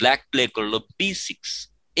ধরুন ব্ল্যাক প্লে করলো b6,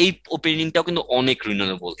 এই ওপেনিংটাও কিন্তু অনেক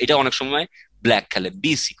রিজনেবল, এটা অনেক সময় ব্ল্যাক খেলে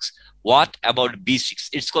b6। What about b6?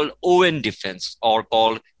 It's called Owen defense or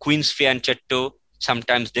called Queen's fianchetto.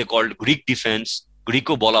 Sometimes they called Greek defense,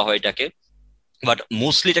 গ্রিকও বলা হয় এটাকে, বাট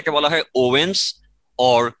মোস্টলি এটাকে বলা হয় ওয়েন্স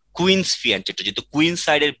অর কুইন্স ফিয়াঞ্চেটো। যেহেতু কুইন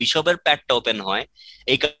সাইডের বিশপের প্যাডটা ওপেন হয়,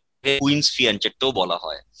 এই কুইন্স ফিয়াঞ্চেটো বলা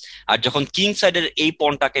হয়। আর যখন কিং সাইডের এই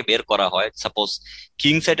পনটাকে বের করা হয়, সাপোজ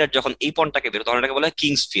কিং সাইডের যখন এই পনটাকে বের, তখন এটাকে বলা হয়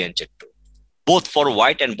Kings ফিয়াঞ্চেটো, both for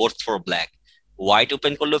white and both for black. White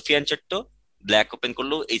open করলো ফিয়াঞ্চেটো, ব্ল্যাক ওপেন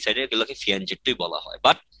করলো এই সাইডে, এগুলোকে ফিয়াঞ্চেটোই বলা হয়।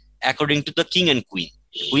 But according to the king and queen,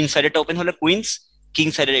 queen সাইডেরটা open হলে কুইন্স, কিং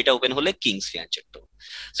সাইডের এটা ওপেন হলে কিংস ফিয়াঞ্চেটো।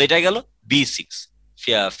 সো এটা গেল b6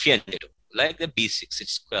 fianchetto, like the b6,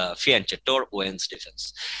 it's fianchetto or Owen's defense.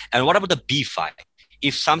 And what about the b5?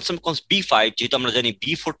 If Samson comes b5, যেহেতু আমরা জানি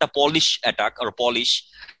b4 টা পলিশ অ্যাটাক আর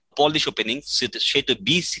পলিশ ওপেনিং, সেহেতু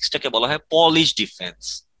b6 টাকে বলা হয় polish defence.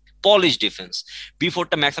 Polish defence b4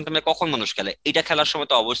 টা ম্যাক্সিমাম টাইমে কখন মানুষ খেলে? এটা খেলার সময়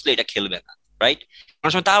তো অবশ্যই এটা খেলবে না, রাইট?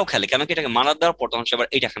 অনেক সময় তাও খেলে, কেন কি এটাকে মারা দেওয়ার পর তখন সে আবার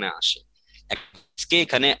এটা এখানে আসে,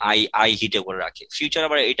 এখানে আই হিটে করে রাখে। ফিউচার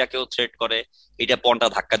আবার এটাকেও থ্রেট করে, এটা পনটা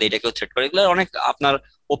ধাক্কা দিয়ে এটাকেও থ্রেট করে। এগুলো অনেক আপনার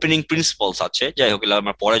ওপেনিং প্রিন্সিপালস আছে, যাই হোক এগুলো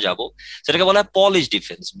আমরা পরে যাবো। সেটাকে বলা হয় polish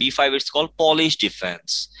defence. b5 it's call polish defence.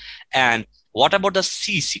 And what about the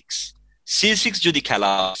c6? c6 যদি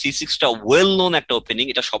খেলা, c6 টা ওয়েল নোন একটা ওপেনিং,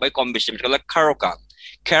 এটা সবাই কম বেশি, এটা হলো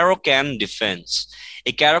ক্যারোকান ডিফেন্স।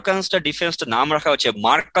 এই ক্যারোকানসটা ডিফেন্সটা নাম রাখা হচ্ছে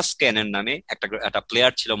মার্কাস ক্যানের নামে। একটা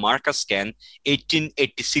প্লেয়ার ছিল মার্কাস ক্যান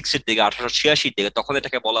 1886 এর দিকে, 1886 এর দিকে, তখন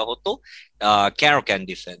এটাকে বলা হতো ক্যারোকান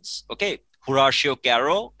ডিফেন্স। ওকে, হোরাশিও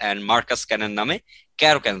ক্যারো এন্ড মার্কাস ক্যানের নামে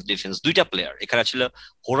ক্যারোকান ডিফেন্স, দুইটা প্লেয়ার এখানে ছিল,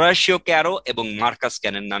 হোরাশিও ক্যারো এবং মার্কাস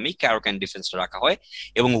ক্যানের নামে ক্যারোকান ডিফেন্সটা রাখা হয়।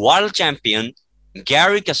 এবং world champion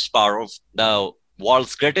Garry Kasparov, the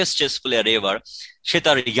world's greatest chess player ever, সে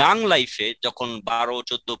তার ইয়াং লাইফে যখন 12,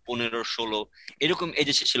 14, 15, 16 এরকম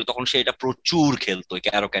এজে ছিল, তখন সে এটা প্রচুর খেলতো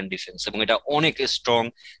ক্যারোকান ডিফেন্স, এবং এটা অনেক স্ট্রং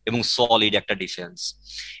এবং সলিড একটা ডিফেন্স।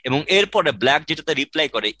 এবং এরপরে ব্ল্যাক যেটাতে রিপ্লাই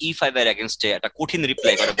করে e5 এর এগেনস্টে একটা কঠিন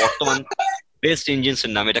রিপ্লাই করে বর্তমান বেস্ট ইঞ্জিনস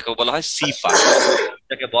এর নামে, এটাকে বলা হয় c5,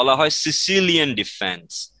 এটাকে বলা হয় Sicilian defence.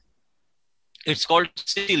 It's called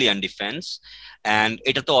Sicilian defence. And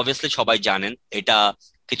এটা তো অবভিয়াসলি সবাই জানেন, এটা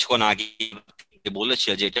কিছুক্ষণ আগে বলেছে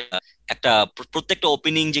যে এটা একটা প্রত্যেকটা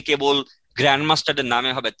ওপেনিং যে কেবল গ্র্যান্ড মাস্টারের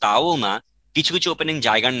নামে হবে তাও না, কিছু কিছু ওপেনিং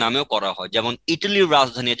জায়গার নামেও করা হয়। যেমন ইটালির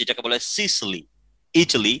রাজধানী যেটাকে বলা হয় সিসিলি,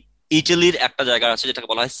 ইটালির একটা জায়গা আছে যেটাকে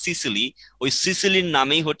বলা হয় সিসিলি, ওই সিসিলির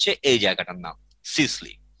নামেই হচ্ছে এই জায়গাটার নাম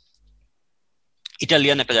সিসিলি।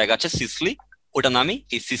 ইটালিয়ান একটা জায়গা আছে সিসিলি, ওটা নামই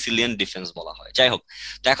এই সিসিলিয়ান ডিফেন্স বলা হয়। যাই হোক,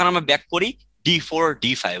 তো এখন আমরা ব্যাক করি d4,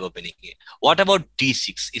 d5 opening. What about d6?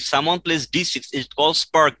 If someone plays d6, it's called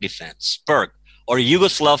Spark defense, Spark or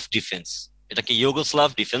Yugoslav defense. এটাকে Yugoslav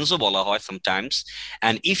defense ও বলা হয় sometimes.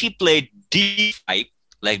 And if he played d5,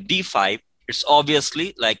 like d5, it's obviously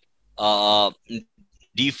like uh,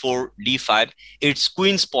 d4, d5, it's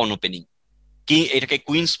queen's pawn opening. কি এটাকে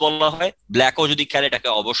queen's বলা হয়, ব্ল্যাকও যদি খেলে এটাকে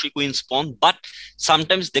অবশ্যই কুইন্স পন, but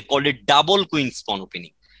sometimes they call it double queen's পন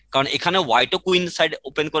ওপেনিং, কারণ এখানে হোয়াইটও কুইন সাইড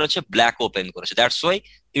ওপেন করেছে, ব্ল্যাক ওপেন করেছে, that's why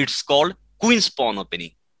it's called queen's পন ওপেনিং।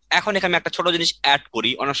 এখন এখানে একটা ছোট জিনিস অ্যাড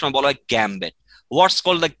করি, অনেক সময় বলা হয় গ্যাম্বেট। হোয়াটস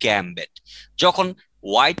কল্ড দ্য গ্যাম্বেট? যখন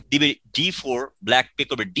হোয়াইট দিবে d4, ব্ল্যাক পে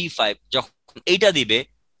করবে d5, যখন এইটা দিবে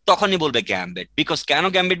তখনই বলবে গ্যাম্বেট। বিকজ কেন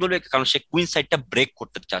গ্যাম্বেট বলবে? কারণ সে কুইন সাইডটা ব্রেক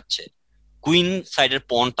করতে চাচ্ছে, কুইন সাইডের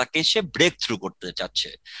পনটাকে সে ব্রেক থ্রু করতে চাচ্ছে।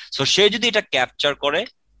 সো সে যদি এটা ক্যাপচার করে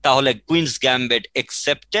তাহলে কুইন্স গ্যাম্বেট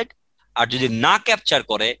একসেপ্টেড, আর যদি না ক্যাপচার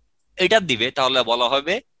করে এটা দিবে তাহলে বলা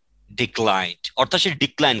হবে ডিক্লাইন্ড, অর্থাৎ সে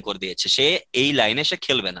ডিক্লাইন করে দিয়েছে, সে এই লাইনে সে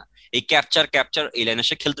খেলবে না, এই ক্যাপচার এই লাইনে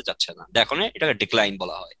সে খেলতে চাচ্ছে না, দেখো না, এটাকে ডিক্লাইন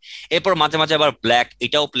বলা হয়। এরপর মাঝে মাঝে আবার ব্ল্যাক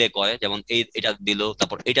এটাও প্লে করে, যেমন এটা দিল,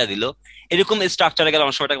 তারপর এটা দিল, এরকম স্ট্রাকচারে গেলে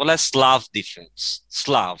অনেক সময় এটাকে বলা হয় স্লাভ ডিফেন্স,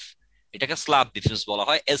 স্লাভ, এটাকে স্লাভ ডিফেন্স বলা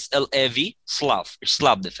হয়, SLAV, Slav,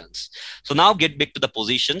 Slav defence. So now get back to the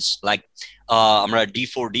positions, like আমরা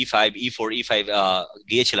d4, d5, e4, e5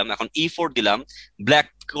 গিয়েছিলাম, এখন e4 দিলাম, ব্ল্যাক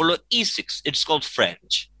করলো e6, it's called French,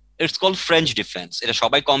 it's called French defence. এটা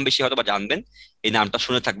সবাই কম বেশি হয়তো বা জানবেন, এই নামটা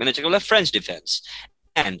শুনে থাকবেন, এটা বলে French defence.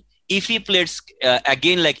 And if he plays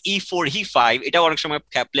again like e4, e5, এটা অনেক সময়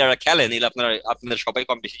প্লেয়াররা খেলেন, এটা আপনারা সবাই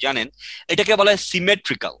কম বেশি জানেন, এটাকে বলা হয়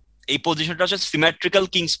সিমেট্রিক্যাল। এই পজিশনটা হচ্ছে সিমেট্রিক্যাল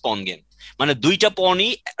কিংস পন গেম, মানে দুইটা পনই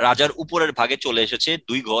রাজার উপরের ভাগে চলে এসেছে,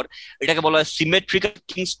 দুই ঘর, এটাকে বলা হয় সিমেট্রিক্যাল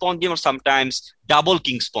কিংস পন গেম, আর সামটাইমস ডাবল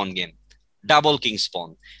কিংস পন গেম, ডাবল কিংস পন।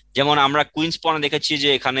 যেমন আমরা কুইন্স পনে দেখেছি যে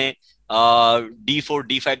এখানে d4,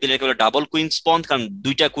 d5 দিলে ডাবল কুইন্স পন, কারণ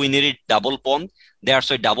দুইটা কুইনেরই ডাবল পন, দ্যাটস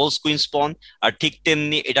ওয়াই ডাবল কুইন্স পন। আর ঠিক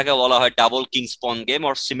তেমনি এটাকে বলা হয় ডাবল কিংস পন গেম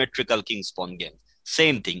অর সিমেট্রিক্যাল কিংস পন game,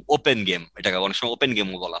 same thing, open game, এটাকে অনেক সময় ওপেন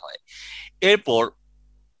গেমও বলা হয়। এরপর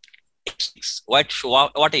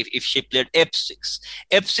what if she played f6?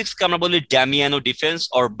 f6 কে আমরা বলি ড্যামিয়ানো ডিফেন্স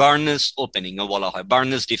অর বার্নেস ওপেনিং ও বলা হয়,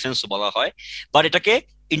 বার্নেস ডিফেন্স ও বলা হয়, বাট এটাকে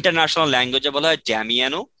ইন্টারন্যাশনাল ল্যাঙ্গুয়েজে বলা হয়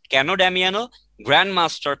ড্যামিয়ানো। কেন ড্যামিয়ানো? গ্র্যান্ড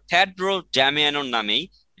মাস্টার থেড্রো ড্যামিয়ানোর নামেই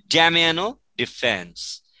ড্যামিয়ানো defence.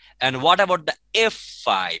 And what about the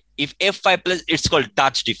f5? If f5 plays, it's called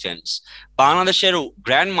Dutch defense. বাংলাদেশের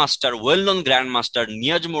grand master, well known grand master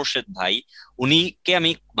Niaz Morshed ভাই, উনিকে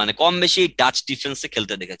আমি মানে কম বেশি ডাচ ডিফেন্সে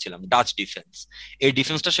খেলতে দেখেছিলাম, ডাচ ডিফেন্স, এই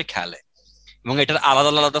ডিফেন্সটা সে খেলে, এবং এটার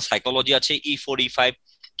আলাদা আলাদা সাইকোলজি আছে। e4, e5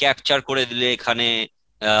 ক্যাপচার করে দিলে এখানে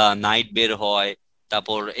নাইট বের হয়,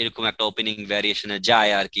 তারপর এরকম একটা ওপেনিং ভ্যারিয়েশনে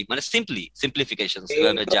যায় আর কি, মানে সিম্পলিফিকেশন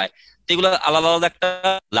যায়, এগুলো আলাদা আলাদা একটা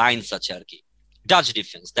লাইন্স আছে আর কি। Dutch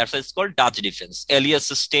defence, that's it's called Dutch defence. Ilias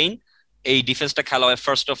Steyn, এই ডিফেন্সটা খেলা হয়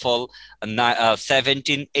ফার্স্ট অফ অল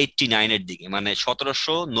 1789 এর দিকে, মানে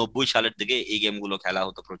 1790 সালের দিকে এই গেমগুলো খেলা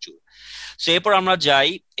হতো প্রচুর। সো এরপর আমরা যাই,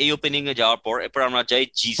 এই ওপেনিং এ যাওয়ার পর এরপর আমরা যাই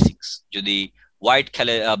g6, যদি হোয়াইট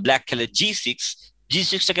খেলে, ব্ল্যাক খেলে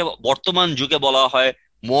g6, টাকে বর্তমান যুগে বলা হয়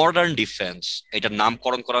মডার্ন ডিফেন্স, এটার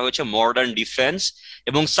নামকরণ করা হয়েছে মডার্ন ডিফেন্স,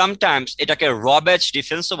 এবং সামটাইমস এটাকে রবেচ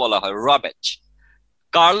ডিফেন্সও বলা হয়, রবেচ,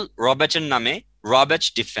 কার্ল রবেচের নামে রবেচ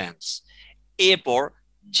ডিফেন্স। এরপর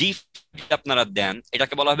জি আপনারা দেন,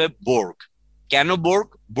 এটাকে বলা হবে বোর্গ। কেন বোর্গ?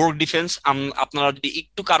 বোর্গ ডিফেন্স আপনারা যদি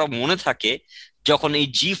একটু কারো মনে থাকে, যখন এই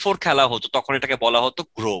g4 খেলা হতো তখন এটাকে বলা হতো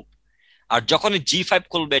গ্রোভ, আর যখন g5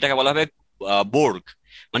 খুলবে এটাকে বলা হবে বোর্গ,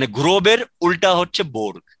 মানে গ্রোভের উল্টা হচ্ছে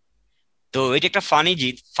বোর্গ। তো এটা একটা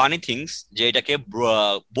ফানি থিংস যে এটাকে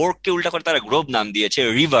বোর্গকে উল্টা করে তারা গ্রোভ নাম দিয়েছে,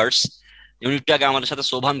 রিভার্স। যেমন একটু আগে আমাদের সাথে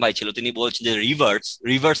সোভান ভাই ছিল, তিনি বলছেন যে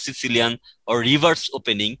reverse Sicilian O reverse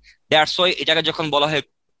opening, that's why এটাকে যখন বলা হয়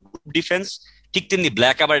ডিফেন্স, ঠিক তেমনি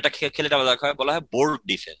ব্ল্যাক আবার এটা খেলে বলা হয় বোর্গ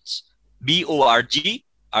defence, BORG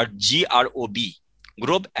R GROB,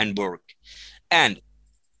 Grove and বোর্গ। And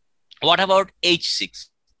what about H6?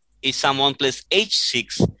 If someone plays H6,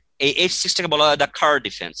 এই H6 টাকে বলা হয় দ্য কার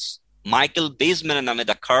ডিফেন্স, মাইকেল বেজম্যানের নামে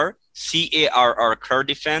the car, CARR, car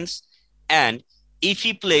defence. And if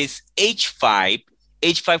he plays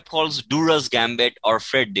H5 calls Duras Gambit or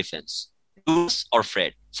Fred defense, Duras or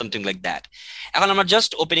Fred, something like that. এখন আমরা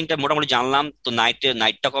just ওপেনিংটা মোটামুটি জানলাম, তো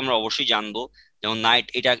নাইটটাকে আমরা অবশ্যই জানবো, যেমন নাইট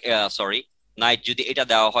এটা নাইট যদি এটা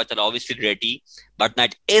দেওয়া হয় তাহলে obviously ready, but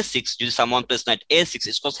night A6 যদি someone plays knight A6,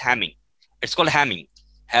 it's called hamming,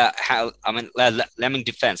 I mean lemming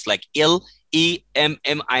defense, like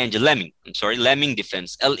LEMMING, lemming, I'm sorry, lemming defense,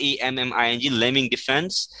 LEMMING, lemming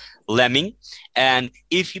defense, lemming. And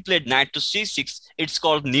if he played knight to C6, it's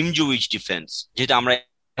called Nimzowitsch defense, যেটা আমরা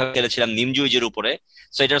খেলেছিলাম নিমজুইজের উপরে।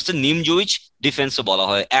 So এটা হচ্ছে নিমজুইজ ডিফেন্সও বলা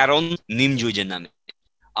হয় Aaron নিমজুইজের নামে।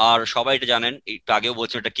 আর সবাই এটা জানেন, একটু আগেও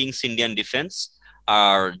বলছেন এটা কিংস ইন্ডিয়ান ডিফেন্স।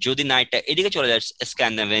 আর যদি না এটা এদিকে চলে যায়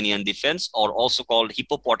Scandinavian defence or also called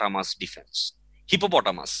hippopotamus defence.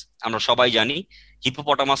 Hippopotamus আমরা সবাই জানি,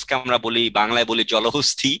 হিপোপটামাসকে আমরা বলি বাংলায় বলি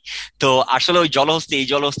জলহস্তী। তো আসলে ওই জলহস্তী এই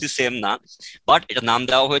জলহস্তী সেম না, বাট এটা নাম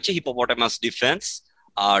দেওয়া হয়েছে hippopotamus defence.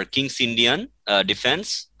 R Kings Indian defence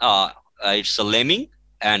it's a লেমিং,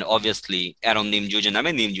 and obviously Aaron Nimjuj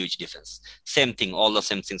name Nimjuj defense. Same thing, all the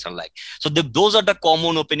same things are like. So those are the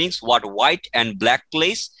common openings what white and black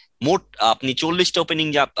plays. মোট আপনি 40টা opening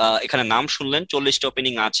যা এখানে নাম শুনলেন, 40টা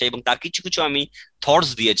opening আছে এবং তার কিছু কিছু আমি থটস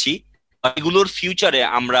দিয়েছি। এগুলোর ফিউচারে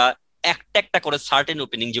আমরা একটা একটা করে সার্টেন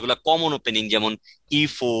ওপেনিং যেগুলো কমন ওপেনিং, যেমন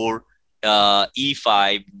E4, E5,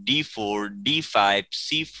 D4, D5,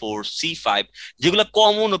 C4, C5, যেগুলো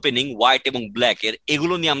কমন ওপেনিং হোয়াইট এবং ব্ল্যাক এর,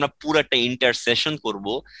 এগুলো নিয়ে আমরা পুরো একটা ইন্টারসেশন করব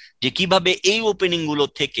যে কিভাবে এই ওপেনিং গুলো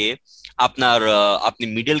থেকে আপনি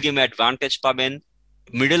মিডল গেমে অ্যাডভান্টেজ পাবেন,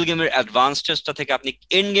 মিডল গেমের অ্যাডভান্টেজটা থেকে আপনি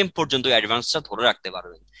এন্ড গেম পর্যন্ত অ্যাডভান্সটা ধরে রাখতে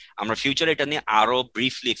পারবেন। আমরা ফিউচারে এটা নিয়ে আরো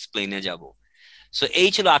ব্রিফলি এক্সপ্লেইনে যাব। সো এই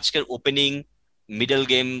ছিল আজকের ওপেনিং। মিডল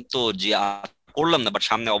গেম তো যে করলাম না, বাট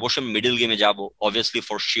সামনে অবশ্যই মিডল গেমে যাব obviously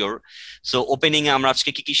for sure. So opening এ আমরা আজকে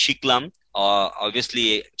কি কি শিখলাম, অবভিয়াসলি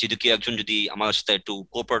যদি কি একজন যদি আমাদের সাথে একটু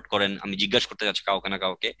কোঅপারেট করেন, আমি জিজ্ঞাসা করতে চাচ্ছি কাউকে না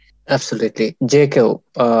কাউকে। অ্যাবসলিউটলি, যে কেউ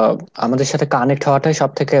আমাদের সাথে কানেক্ট হওয়াটাই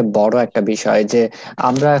সব থেকে বড় একটা বিষয়। যে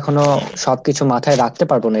আমরা এখনো সবকিছু মাথায় রাখতে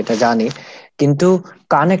পারবো না এটা জানি, কিন্তু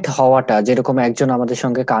কানেক্ট হওয়াটা, যেরকম একজন আমাদের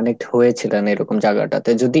সঙ্গে কানেক্ট হয়েছিলেন এরকম জায়গাটাতে,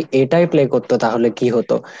 যদি এটাই প্লে করতো তাহলে কি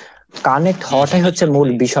হতো। কানেক্ট হওয়াটাই হচ্ছে মূল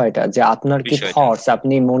বিষয়টা, যে আপনার কি থটস,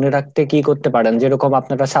 আপনি মনে রাখতে কি করতে পারেন। যেরকম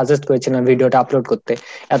আপনারা সাজেস্ট করেছিলেন ভিডিওটা আপলোড করতে,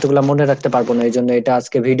 এতগুলা মনে রাখতে পারবো না, এই জন্য এটা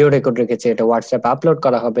আজকে ভিডিও রেকর্ড রেখেছে, এটা হোয়াটসঅ্যাপে আপলোড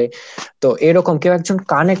করা হবে। তো এরকম কেউ একজন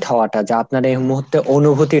কানেক্ট হওয়াটা, যে আপনার এই মুহূর্তে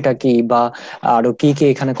অনুভূতিটা কি, বা আরো কি কি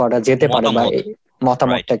এখানে করা যেতে পারে, বা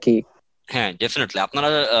মতামতটা কি। হ্যাঁ, ডেফিনেটলি আপনারা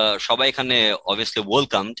সবাই এখানে অবভিয়াসলি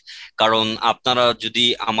ওয়েলকামড, কারণ আপনারা যদি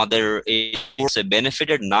আমাদের এই কোর্সে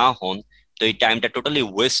বেনিফিটেড না হন তো এই টাইমটা টোটালি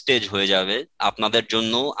ওয়েস্টেজ হয়ে যাবে আপনাদের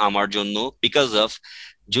জন্য, আমার জন্য। বিকজ অফ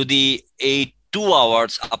যদি এই 2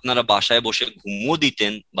 আওয়ার্স আপনারা বাসায় বসে ঘুমও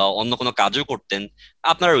দিতেন বা অন্য কোনো কাজও করতেন,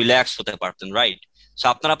 আপনারা রিল্যাক্স হতে পারতেন, রাইট? সো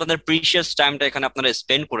আপনারা আপনাদের প্রিশিয়াস টাইমটা এখানে আপনারা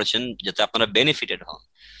স্পেন্ড করেছেন যাতে আপনারা বেনিফিটেড হন।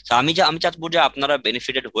 সো আমি চাচ্বো যে আপনারা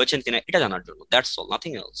বেনিফিটেড হয়েছেন কিনা এটা জানার জন্য, দ্যাটস অল,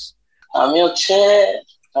 নাথিং এলস।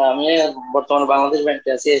 আমি বর্তমানে বাংলাদেশ ব্যাংকে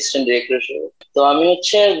আছি অ্যাসিস্ট্যান্ট ডিরেক্টর হিসেবে। তো আমি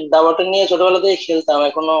দাবাটা নিয়ে ছোটবেলা থেকে খেলতাম,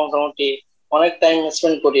 এখনো মোটামুটি অনেক টাইম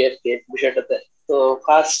স্পেন্ড করি আর কি বিষয়টাতে। তো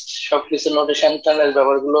ফার্স্ট সবকিছু নোটেশন টানের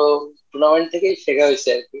ব্যাপারগুলো টুর্নামেন্ট থেকেই শেখা হয়েছে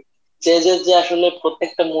আর কি। যে আসলে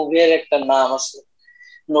প্রত্যেকটা মুভির একটা নাম আছে,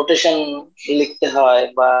 নোটেশন লিখতে হয়,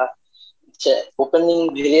 বা ওপেনিং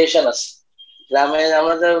ভেরিয়েশন আছে। গ্রামে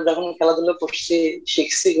আমরা যখন খেলাধুলা করছি,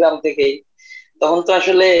 শিখছি গ্রাম থেকেই, তখন তো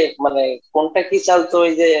আসলে মানে কোনটা কি চালতো,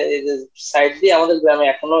 এই যে সাইড দিয়ে আমাদের গ্রামে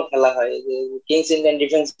এখনো খেলা হয়, যে কিংস ইন্ডিয়ান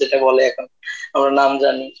ডিফেন্স যেটা বলে এখন আমরা নাম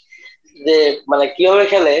জানি, যে মানে কিভাবে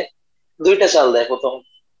খেলে 2টা চাল দেয় প্রথম,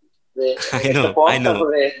 যে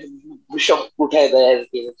তারপরে সব উঠায় দেয় আর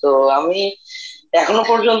কি। তো আমি এখনো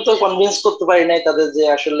পর্যন্ত কনভিন্স করতে পারি নাই তাদের যে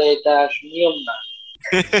আসলে এটা নিয়ম না,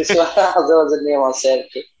 কিছু আজে বাজে নিয়ম আছে আর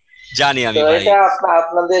কি। জানি আমি। এটা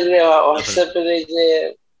আপনাদের হোয়াটসঅ্যাপের এই যে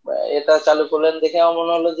এটা চালু করলেন দেখে আমার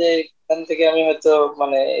মনে হলো যে এখান থেকে আমি হয়তো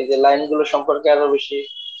মানে এই যে লাইন গুলো সম্পর্কে আরো বেশি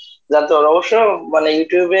জানতে পারবো। অবশ্য মানে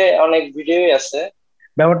ইউটিউবে অনেক ভিডিওই আছে।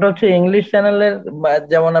 ব্যাপারটা ইংলিশ চ্যানেলের,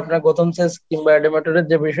 যেমন আপনার গৌতম চেস কিংবা অ্যাডেমাটরের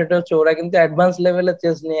যে বিষয়টা ওরা কিন্তু অ্যাডভান্স লেভেলের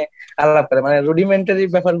চেস নিয়ে আলাপ করে, মানে রুডিমেন্টারি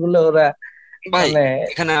ব্যাপারগুলো ওরা। ভাই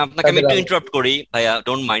এখানে আপনাকে আমি একটু ইন্টারাপ্ট করি, ভাইয়া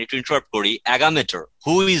ডোন্ট মাইন্ড, একটু ইন্টারাপ্ট করি। অ্যাগামেটর,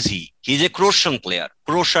 who is he? He is a Croatian player,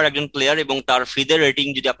 ক্রোশিয়ার একজন প্লেয়ার, এবং তার ফিদের রেটিং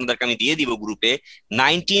যদি আপনাদেরকে আমি দিয়ে দিব গ্রুপে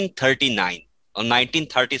 1939 or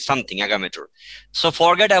 1930 something অ্যাগামেটর। So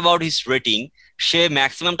forget about his rating. Say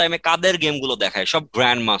maximum টাইমে কাদের গেম গুলো দেখায়? সব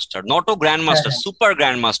grand master, not O grand master, super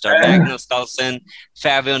grand master, Magnus Carlsen,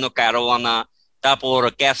 Fabiano ক্যারোয়ানা, তারপর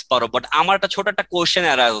ক্যাসপারো। বাট আমার একটা ছোট একটা কোয়েশ্চেন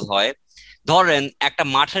অ্যারাইজ হয়, ধরেন একটা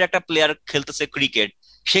মাঠের একটা প্লেয়ার খেলতেছে ক্রিকেট,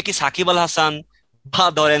 সে কি সাকিব আল হাসান বা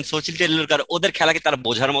ধরেন সচিন টেন্ডুলকার, ওদের খেলা কি তার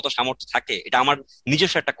বোঝার মতো সামর্থ্য থাকে? এটা আমার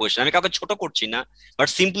নিজস্ব একটা কোয়েশ্চেন, আমি কাউকে ছোট করছি না, বাট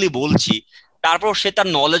সিম্পলি বলছি। তারপর সে তার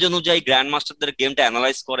নলেজ অনুযায়ী গ্র্যান্ড মাস্টারদের গেমটা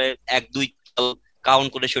অ্যানালাইজ করে, 1-2 চাল কাউন্ট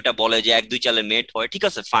করে সেটা বলে যে 1-2 চালে মেট হয়, ঠিক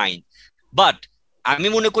আছে, ফাইন। বাট আমি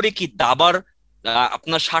মনে করি কি দাবার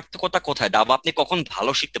আপনার সার্থকতা কোথায়? দাবা আপনি কখন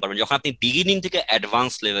ভালো শিখতে পারবেন? যখন আপনি বিগিনিং থেকে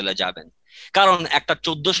অ্যাডভান্স লেভেলে যাবেন। কারণ একটা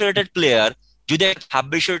 1400 রেটেড প্লেয়ার যদি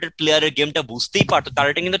 2600 রেটেড প্লেয়ারের গেমটা বুঝতেই পারতো, তার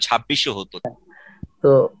রেটিং কিন্তু 2600 হতো।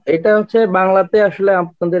 তো এটা বাংলাতে আসলে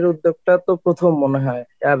আপনাদের উদ্যোগটা তো প্রথম মনে হয়,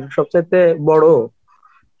 আর সবচাইতে বড়।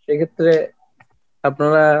 সেক্ষেত্রে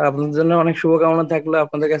আপনাদের জন্য অনেক শুভকামনা থাকলো।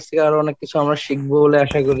 আপনাদের কাছ থেকে আরো অনেক কিছু আমরা শিখবো বলে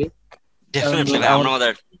আশা করি। ডেফিনেটলি ভাই, আমরা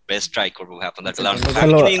আমাদের বেস্ট ট্রাই করবো ভাই আপনাদেরকে লার্ন করতে। আমি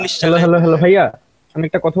হ্যালো কিন্তু ইংলিশ হ্যালো চাইলে হ্যালো হ্যালো ভাইয়া, আমি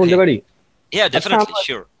একটা কথা বলতে পারি? হ্যাঁ আচ্ছা, ডেফিনেটলি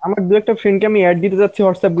শিওর। আমার দু একটা ফ্রেন্ডকে আমি অ্যাড দিতে যাচ্ছি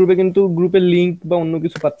হোয়াটসঅ্যাপ গ্রুপে, কিন্তু গ্রুপের লিংক বা অন্য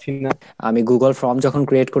কিছু পাচ্ছি না। আমি গুগল ফর্ম যখন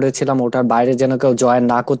ক্রিয়েট করেছিলাম ওটার বাইরে যেন কেউ জয়েন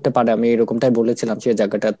না করতে পারে, আমি এরকমটাই বলেছিলাম সেই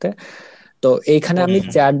জায়গাটাতে। তো এইখানে আমি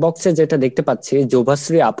চ্যাট বক্সে যেটা দেখতে পাচ্ছি,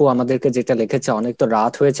 যোভাশ্রী আপু আমাদেরকে যেটা লিখেছে, অনেক তো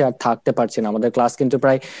রাত হয়েছে আর থাকতে পারছি না, আমাদের ক্লাস কিন্তু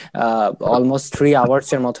প্রায় অলমোস্ট 3 আওয়ার্স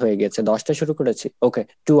এর মতো হয়ে গেছে। 10টায় শুরু করেছি, ওকে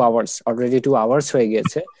 2 আওয়ার্স, অলরেডি 2 আওয়ার্স হয়ে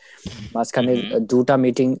গেছে। মাঝখানে দুটা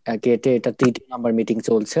মিটিং কেটে এটা 3 নাম্বার মিটিং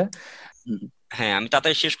চলছে। হ্যাঁ আমি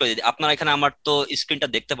তাড়াতাড়ি শেষ করে দিই। আপনারা এখানে আমার তো স্ক্রিনটা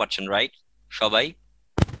দেখতে পাচ্ছেন রাইট সবাই?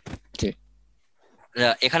 জি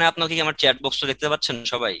এখানে আপনারা কি আমার চ্যাট বক্সটা দেখতে পাচ্ছেন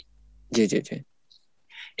সবাই? জি জি জি।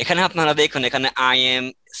 এখানে আপনারা দেখুন, এখানে আইএম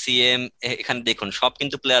সিএম, এখানে দেখুন সব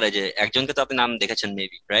কিন্তু প্লেয়ার। এই যে একজনকে তো আপনি নাম দেখেছেন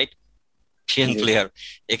মেবি, রাইট? Xi'an player.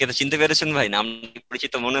 একে তো চিনতে পেরেছেন ভাই, নাম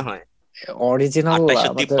পরিচিত মনে হয়। অরিজিনাল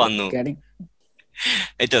 2853।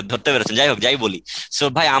 এই তো ধরতে পেরেছেন। যাই হোক, যাই বলি, সো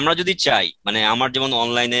ভাই আমরা যদি চাই, মানে আমার যেমন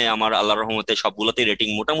অনলাইনে আমার আল্লাহর রহমতে সবগুলোতেই রেটিং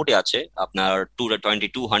মোটামুটি আছে আপনার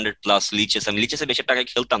 2200+ লিচেস। আমি লিচেসে বেশি টাকায়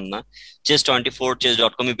খেলতাম না, চেস24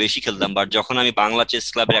 চেস.com বেশি খেলতাম। বাট যখন আমি বাংলা চেস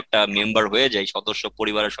ক্লাবের একটা মেম্বার হয়ে যাই,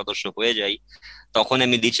 পরিবারের সদস্য হয়ে যাই, তখন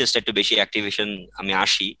আমি লিচেসটা একটু বেশি অ্যাক্টিভেশন আমি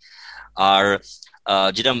আসি। আর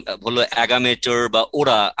যেটা হলো অ্যাগামেটর বা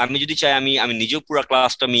ওরা, আমি যদি চাই আমি আমি নিজেও পুরো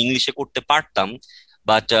ক্লাসটা আমি ইংলিশে করতে পারতাম।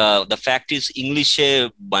 বাট দ্য ফ্যাক্ট ইজ ইংলিশে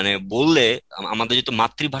মানে বললে আমাদের যেহেতু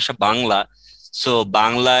মাতৃভাষা বাংলা, সো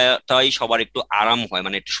বাংলাটাই সবার একটু আরাম হয়,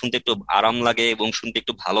 মানে একটু শুনতে একটু আরাম লাগে এবং শুনতে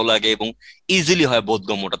একটু ভালো লাগে এবং ইজিলি হয়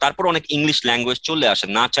বোধগম্যটা। তারপর অনেক ইংলিশ ল্যাঙ্গুয়েজ চলে আসে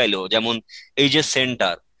না চাইলেও, যেমন এই যে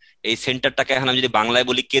সেন্টার, এই সেন্টারটাকে এখন আমি যদি বাংলায়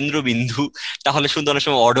বলি কেন্দ্রবিন্দু, তাহলে শুনতে অনেক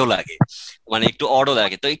সময় অডও লাগে, মানে একটু অডও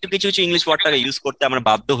লাগে। তো একটু কিছু কিছু ইংলিশ ওয়ার্ডটাকে ইউজ করতে আমরা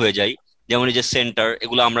বাধ্য হয়ে যাই। যেমন এই যে সেন্টার,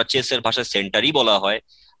 এগুলো আমরা চেসের ভাষায় সেন্টারই বলা হয়।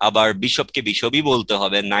 আবার বিশপকে বিশপই বলতে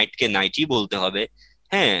হবে, নাইটকে নাইটই বলতে হবে।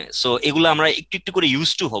 হ্যাঁ, সো এগুলো আমরা একটু একটু করে ইউজ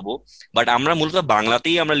টু হবো। বাট আমরা মূলত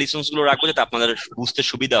বাংলাতেই আমরা লিসেন্স গুলো রাখবো যাতে আপনাদের বুঝতে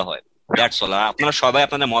সুবিধা হয়। That's all. আর আপনারা সবাই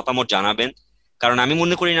আপনাদের মতামত জানাবেন, কারণ আমি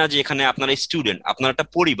মনে করি না যে এখানে আপনারা স্টুডেন্ট, আপনারা একটা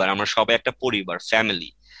পরিবার, আমরা সবাই একটা পরিবার, ফ্যামিলি।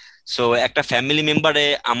 সো একটা ফ্যামিলি মেম্বারে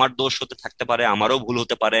আমার দোষ হতে থাকতে পারে, আমারও ভুল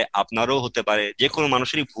হতে পারে, আপনারও হতে পারে, যে কোনো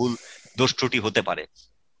মানুষেরই ভুল দোষ ত্রুটি হতে পারে।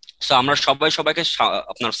 সো আমরা সবাই সবাইকে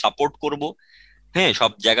আপনার সাপোর্ট করব। হ্যাঁ,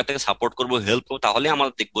 সব জায়গা থেকে সাপোর্ট করবো, হেল্প করবো, তাহলে আমরা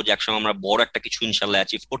দেখবো যে একসময় আমরা বড় একটা কিছু ইনশাল্লাহ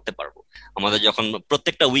অ্যাচিভ করতে পারবো। আমাদের যখন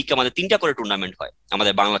প্রত্যেকটা উইকে আমাদের 3টা করে টুর্নামেন্ট হয়,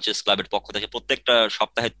 আমাদের বাংলা চেস ক্লাবের পক্ষ থেকে প্রত্যেকটা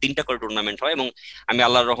সপ্তাহে 3টা করে টুর্নামেন্ট হয়, এবং আমি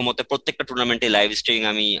আল্লাহর রহমতে প্রত্যেকটা টুর্নামেন্টে লাইভ স্ট্রিমিং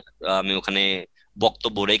আমি আমি ওখানে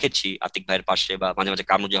বক্তব্য রেখেছি আতিক ভাইয়ের পাশে বা মাঝে মাঝে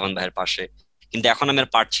কামরুজ্জামান ভাইয়ের পাশে। কিন্তু এখন আমি আর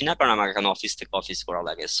পারছি না, কারণ আমাকে এখন অফিস থেকে অফিস করা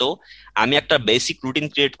লাগে। সো আমি একটা বেসিক রুটিন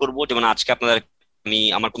ক্রিয়েট করব। যেমন আজকে আপনাদের,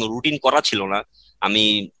 আমার কোনো রুটিন করা ছিল না। আমি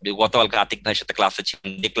গতকালকে আতিক ভাইয়ের সাথে ক্লাসে ছিলাম,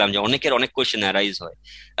 দেখলাম যে অনেকের অনেক কোয়েশ্চেন অ্যারাইজ হয়।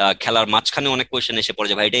 খেলার মাঝখানে অনেক কোয়েশ্চেন এসে পড়ে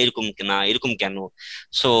যে ভাই এটা এরকম না, এরকম কেন।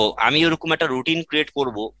 সো আমি ওরকম একটা রুটিন ক্রিয়েট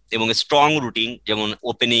করব, এবং স্ট্রং রুটিন, যেমন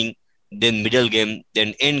opening, then middle game, then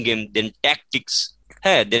and game, then tactics.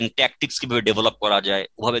 হ্যাঁ, দেন ট্যাকটিক্স কিভাবে ডেভেলপ করা যায়,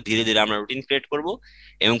 ওভাবে ধীরে ধীরে আমরা রুটিন ক্রিয়েট করব।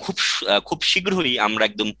 এবং খুব শীঘ্রই আমরা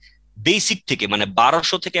একদম বেসিক থেকে, মানে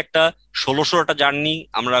 1200 থেকে একটা 1600 একটা জার্নি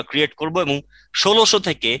আমরা ক্রিয়েট করব, এবং 1600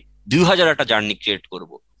 থেকে 2000 একটা জার্নি ক্রিয়েট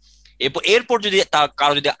করব। এরপর যদি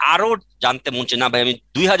কারো যদি আরো জানতে মন চায়, না ভাই আমি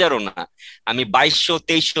 2000ও না, আমি 2200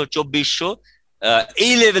 2300 2400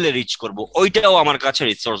 এই লেভেলে রিচ করব, ওইটাও আমার কাছে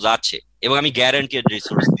রিসোর্স আছে, এবং আমি গ্যারান্টিড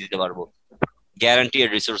রিসোর্স দিতে পারবো, গ্যারান্টিড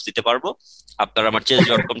রিসোর্স দিতে পারবো। আপনারা আমার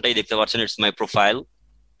chess.com-টাই দেখতে পাচ্ছেন, it's my profile.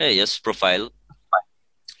 Yes, profile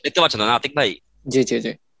দেখতে পাচ্ছেন না আতিক ভাই? জি জি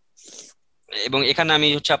জি। এবং এখানে আমি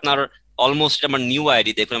হচ্ছে আপনার অলমোস্ট আমার নিউ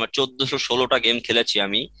আইডি দেখুন, আমার 1416টা গেম খেলেছি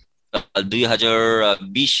আমি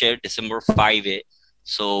 2020-এর ডিসেম্বর 5-এ।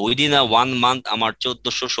 সো উইদিন 1 মান্থ আমার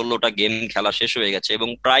 1416টা গেম খেলা শেষ হয়ে গেছে, এবং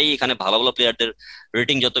প্রায় এখানে ভালো ভালো প্লেয়ারদের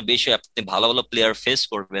রেটিং যত বেশি আপনি ভালো ভালো প্লেয়ার ফেস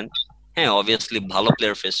করবেন। হ্যাঁ, অবভিয়াসলি ভালো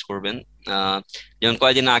প্লেয়ার ফেস করবেন। যেমন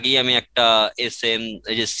কয়েকদিন আগেই আমি একটা এসএম,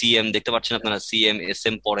 এই যে সিএম দেখতে পাচ্ছেন আপনারা, সিএম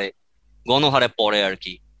এসএম পরে গণহারে পরে আর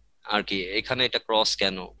কি। এখানে এটা ক্রস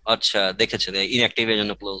কেন? আচ্ছা, দেখেছেন ইনঅ্যাক্টিভ এর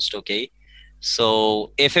জন্য ক্লোজড। ওকে, সো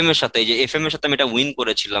এফএম এর সাথে, এই যে এফএম এর সাথে আমি এটা উইন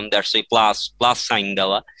করেছিলাম, দ্যাটস ওই প্লাস প্লাস সাইন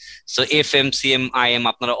দেওয়া। সো এফএম সিএম আইএম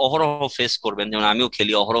আপনারা অহরহ ফেস করবেন, যেমন আমিও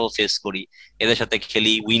খেলি, অহরহ ফেস করি, এদের সাথে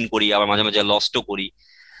খেলি, উইন করি, আবার মাঝে মাঝে লস্টও করি।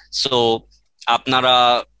 সো আপনারা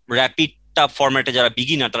র্যাপিডটা ফরম্যাটে, যারা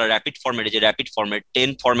বিগিনার তারা র্যাপিড ফরম্যাটে, যে র্যাপিড ফরম্যাট 10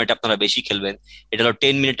 ফরম্যাটে আপনারা বেশি খেলবেন। এটা হলো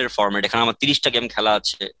 10 মিনিটের ফরম্যাট। এখানে আমার 30টা গেম খেলা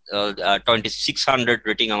আছে, 2600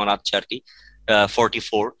 রেটিং আমার আছে আর কি,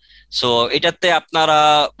 44। সো এটাতে আপনারা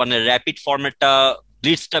মানে র্যাপিড ফরম্যাটটা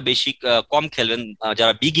ব্লিটসটা বেশি কম খেলবেন।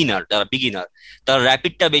 যারা বিগিনার তারা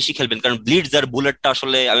র্যাপিডটা বেশি খেলবেন, কারণ ব্লিটস আর বুলেটটা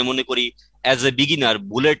আসলে আমি মনে করি অ্যাজ এ বিগিনার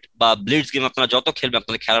বুলেট বা ব্লিটস গেম আপনারা যত খেলবেন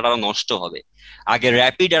আপনাদের খেলাটা আরো নষ্ট হবে। আগে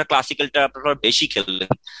র্যাপিড আর ক্লাসিক্যালটা আপনারা বেশি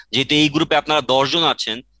খেলবেন। যেহেতু এই গ্রুপে আপনারা 10 জন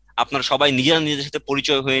আছেন, আপনারা সবাই নিজেরা নিজেদের সাথে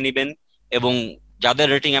পরিচয় হয়ে নেবেন, এবং যাদের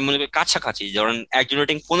রেটিং এমন কাছাকাছি, ধরেন একজন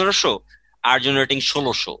রেটিং 1500 আরেকজন রেটিং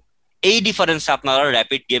 1600, এই ডিফারেন্সে আপনারা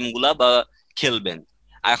র্যাপিড গেম গুলা বা খেলবেন।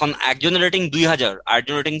 এখন একজনের রেটিং 2000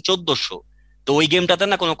 আরেকজন রেটিং 1400, তো ওই গেমটাতে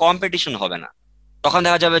না কোনো কম্পিটিশন হবে না। তখন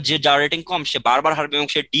দেখা যাবে যে যার রেটিং কম সে বারবার হারবে এবং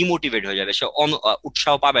সে ডিমোটিভেট হয়ে যাবে, সে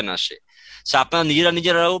উৎসাহ পাবে না সে। So আপনারা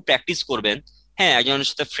নিজেরাও প্র্যাকটিস করবেন, হ্যাঁ একজনের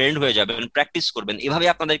সাথে ফ্রেন্ড হয়ে যাবেন, প্র্যাকটিস করবেন, এভাবে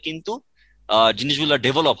আপনাদের কিন্তু জিনিসগুলো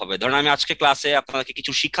ডেভেলপ হবে। ধরেন আমি আজকে ক্লাসে আপনাকে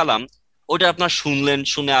কিছু শিখালাম, ওটা আপনার শুনলেন,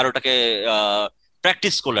 শুনে আর ওটাকে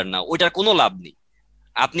প্র্যাকটিস করলেন না, ওইটার কোনো লাভ নেই।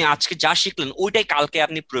 আপনি আজকে যা শিখলেন ওইটাই কালকে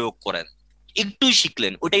আপনি প্রয়োগ করেন, একটুই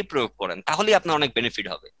শিখলেন ওইটাই প্রয়োগ করেন, তাহলেই আপনার অনেক বেনিফিট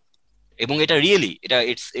হবে। এবং এটা রিয়েলি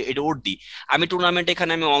এটা ওর্দি। আমি টুর্নামেন্ট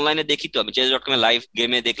এখানে আমি অনলাইনে দেখি, তো আমি চেস.com লাইভ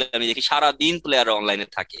গেমে দেখলে আমি দেখি সারাদিন প্লেয়ার অনলাইনে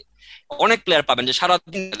থাকে। অনেক প্লেয়ার পাবেন যে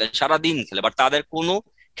সারাদিন খেলে, বাট তাদের কোনো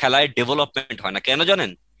খেলায় ডেভেলপমেন্ট হয় না। কেন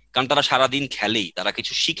জানেন? কারণ তারা সারাদিন খেলেই, তারা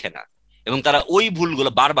কিছু শিখে না, এবং তারা ওই ভুলগুলো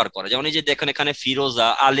বারবার করে। যেমন এই যে দেখেন এখানে ফিরোজা,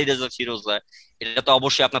 আলী রেজা ফিরোজা, এটা তো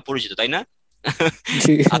অবশ্যই আপনার পরিচিত তাই না?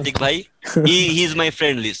 জি আতিক ভাই, he is my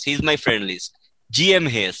friend list. GM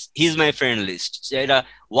has, he is my friend list, এটা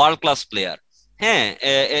ওয়ার্ল্ড ক্লাস প্লেয়ার। হ্যাঁ,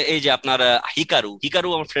 এই যে আপনার হিকারু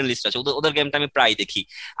আমার ফ্রেন্ড লিস্ট আছে, ওদের গেমটা আমি প্রায় দেখি।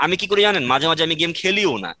 আমি কি করি জানেন? মাঝে মাঝে আমি গেম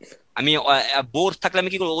খেলিও না, আমি বোর থাকলে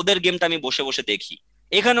আমি কি করি, ওদের গেমটা আমি বসে বসে দেখি।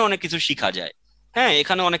 এখানে অনেক কিছু শিখা যায়। হ্যাঁ,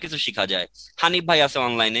 এখানে অনেক কিছু শিখা যায়। হানিফ ভাই আছে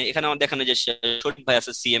অনলাইনে, এখানে আমার দেখেন যে শরীফ ভাই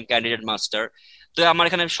আছে সিএম ক্যান্ডিডেট মাস্টার। তো আমার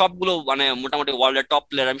এখানে সবগুলো মানে মোটামুটি ওয়ার্ল্ডের টপ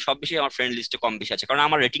প্লেয়ার, আমি সব বেশি আমার ফ্রেন্ড লিস্টে কম বেশি আছে, কারণ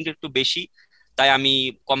আমার রেটিংটা একটু বেশি, তাই আমি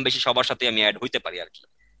কম বেশি সবার সাথে আমি অ্যাড হইতে পারি আর কি।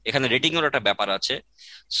 এখানে রেটিং এর একটা ব্যাপার আছে।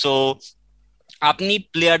 সো আপনি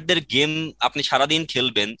প্লেয়ারদের গেম আপনি সারাদিন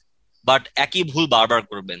খেলবেন, বাট একই ভুল বারবার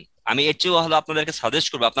করবেন। আমি এর চেয়েও হলো আপনাদেরকে সাজেস্ট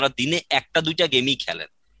করবো আপনারা দিনে একটা দুইটা গেমই খেলেন,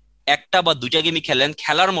 একটা বা দুইটা গেমই খেলেন,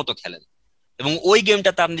 খেলার মতো খেলেন, এবং ওই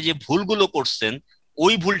গেমটাতে আপনি যে ভুলগুলো করছেন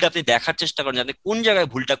ওই ভুলটা আপনি দেখার চেষ্টা করেন, যাতে কোন জায়গায়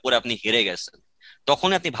ভুলটা করে আপনি হেরে গেছেন,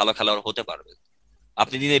 তখনই আপনি ভালো খেলোয়াড় হতে পারবেন।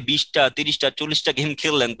 আপনি দিনে 20টা 30টা 40টা গেম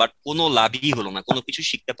খেললেন, বাট কোনো লাভই হলো না, কোনো কিছু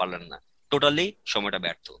শিখতে পারলেন না, টোটালি সময়টা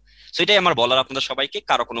ব্যর্থ। সেটাই আমার বলার আপনাদের সবাইকে।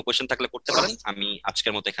 কারো কোনো কোয়েশ্চেন থাকলে করতে পারেন। আমি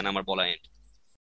আজকের মতো এখানে আমার বলা end।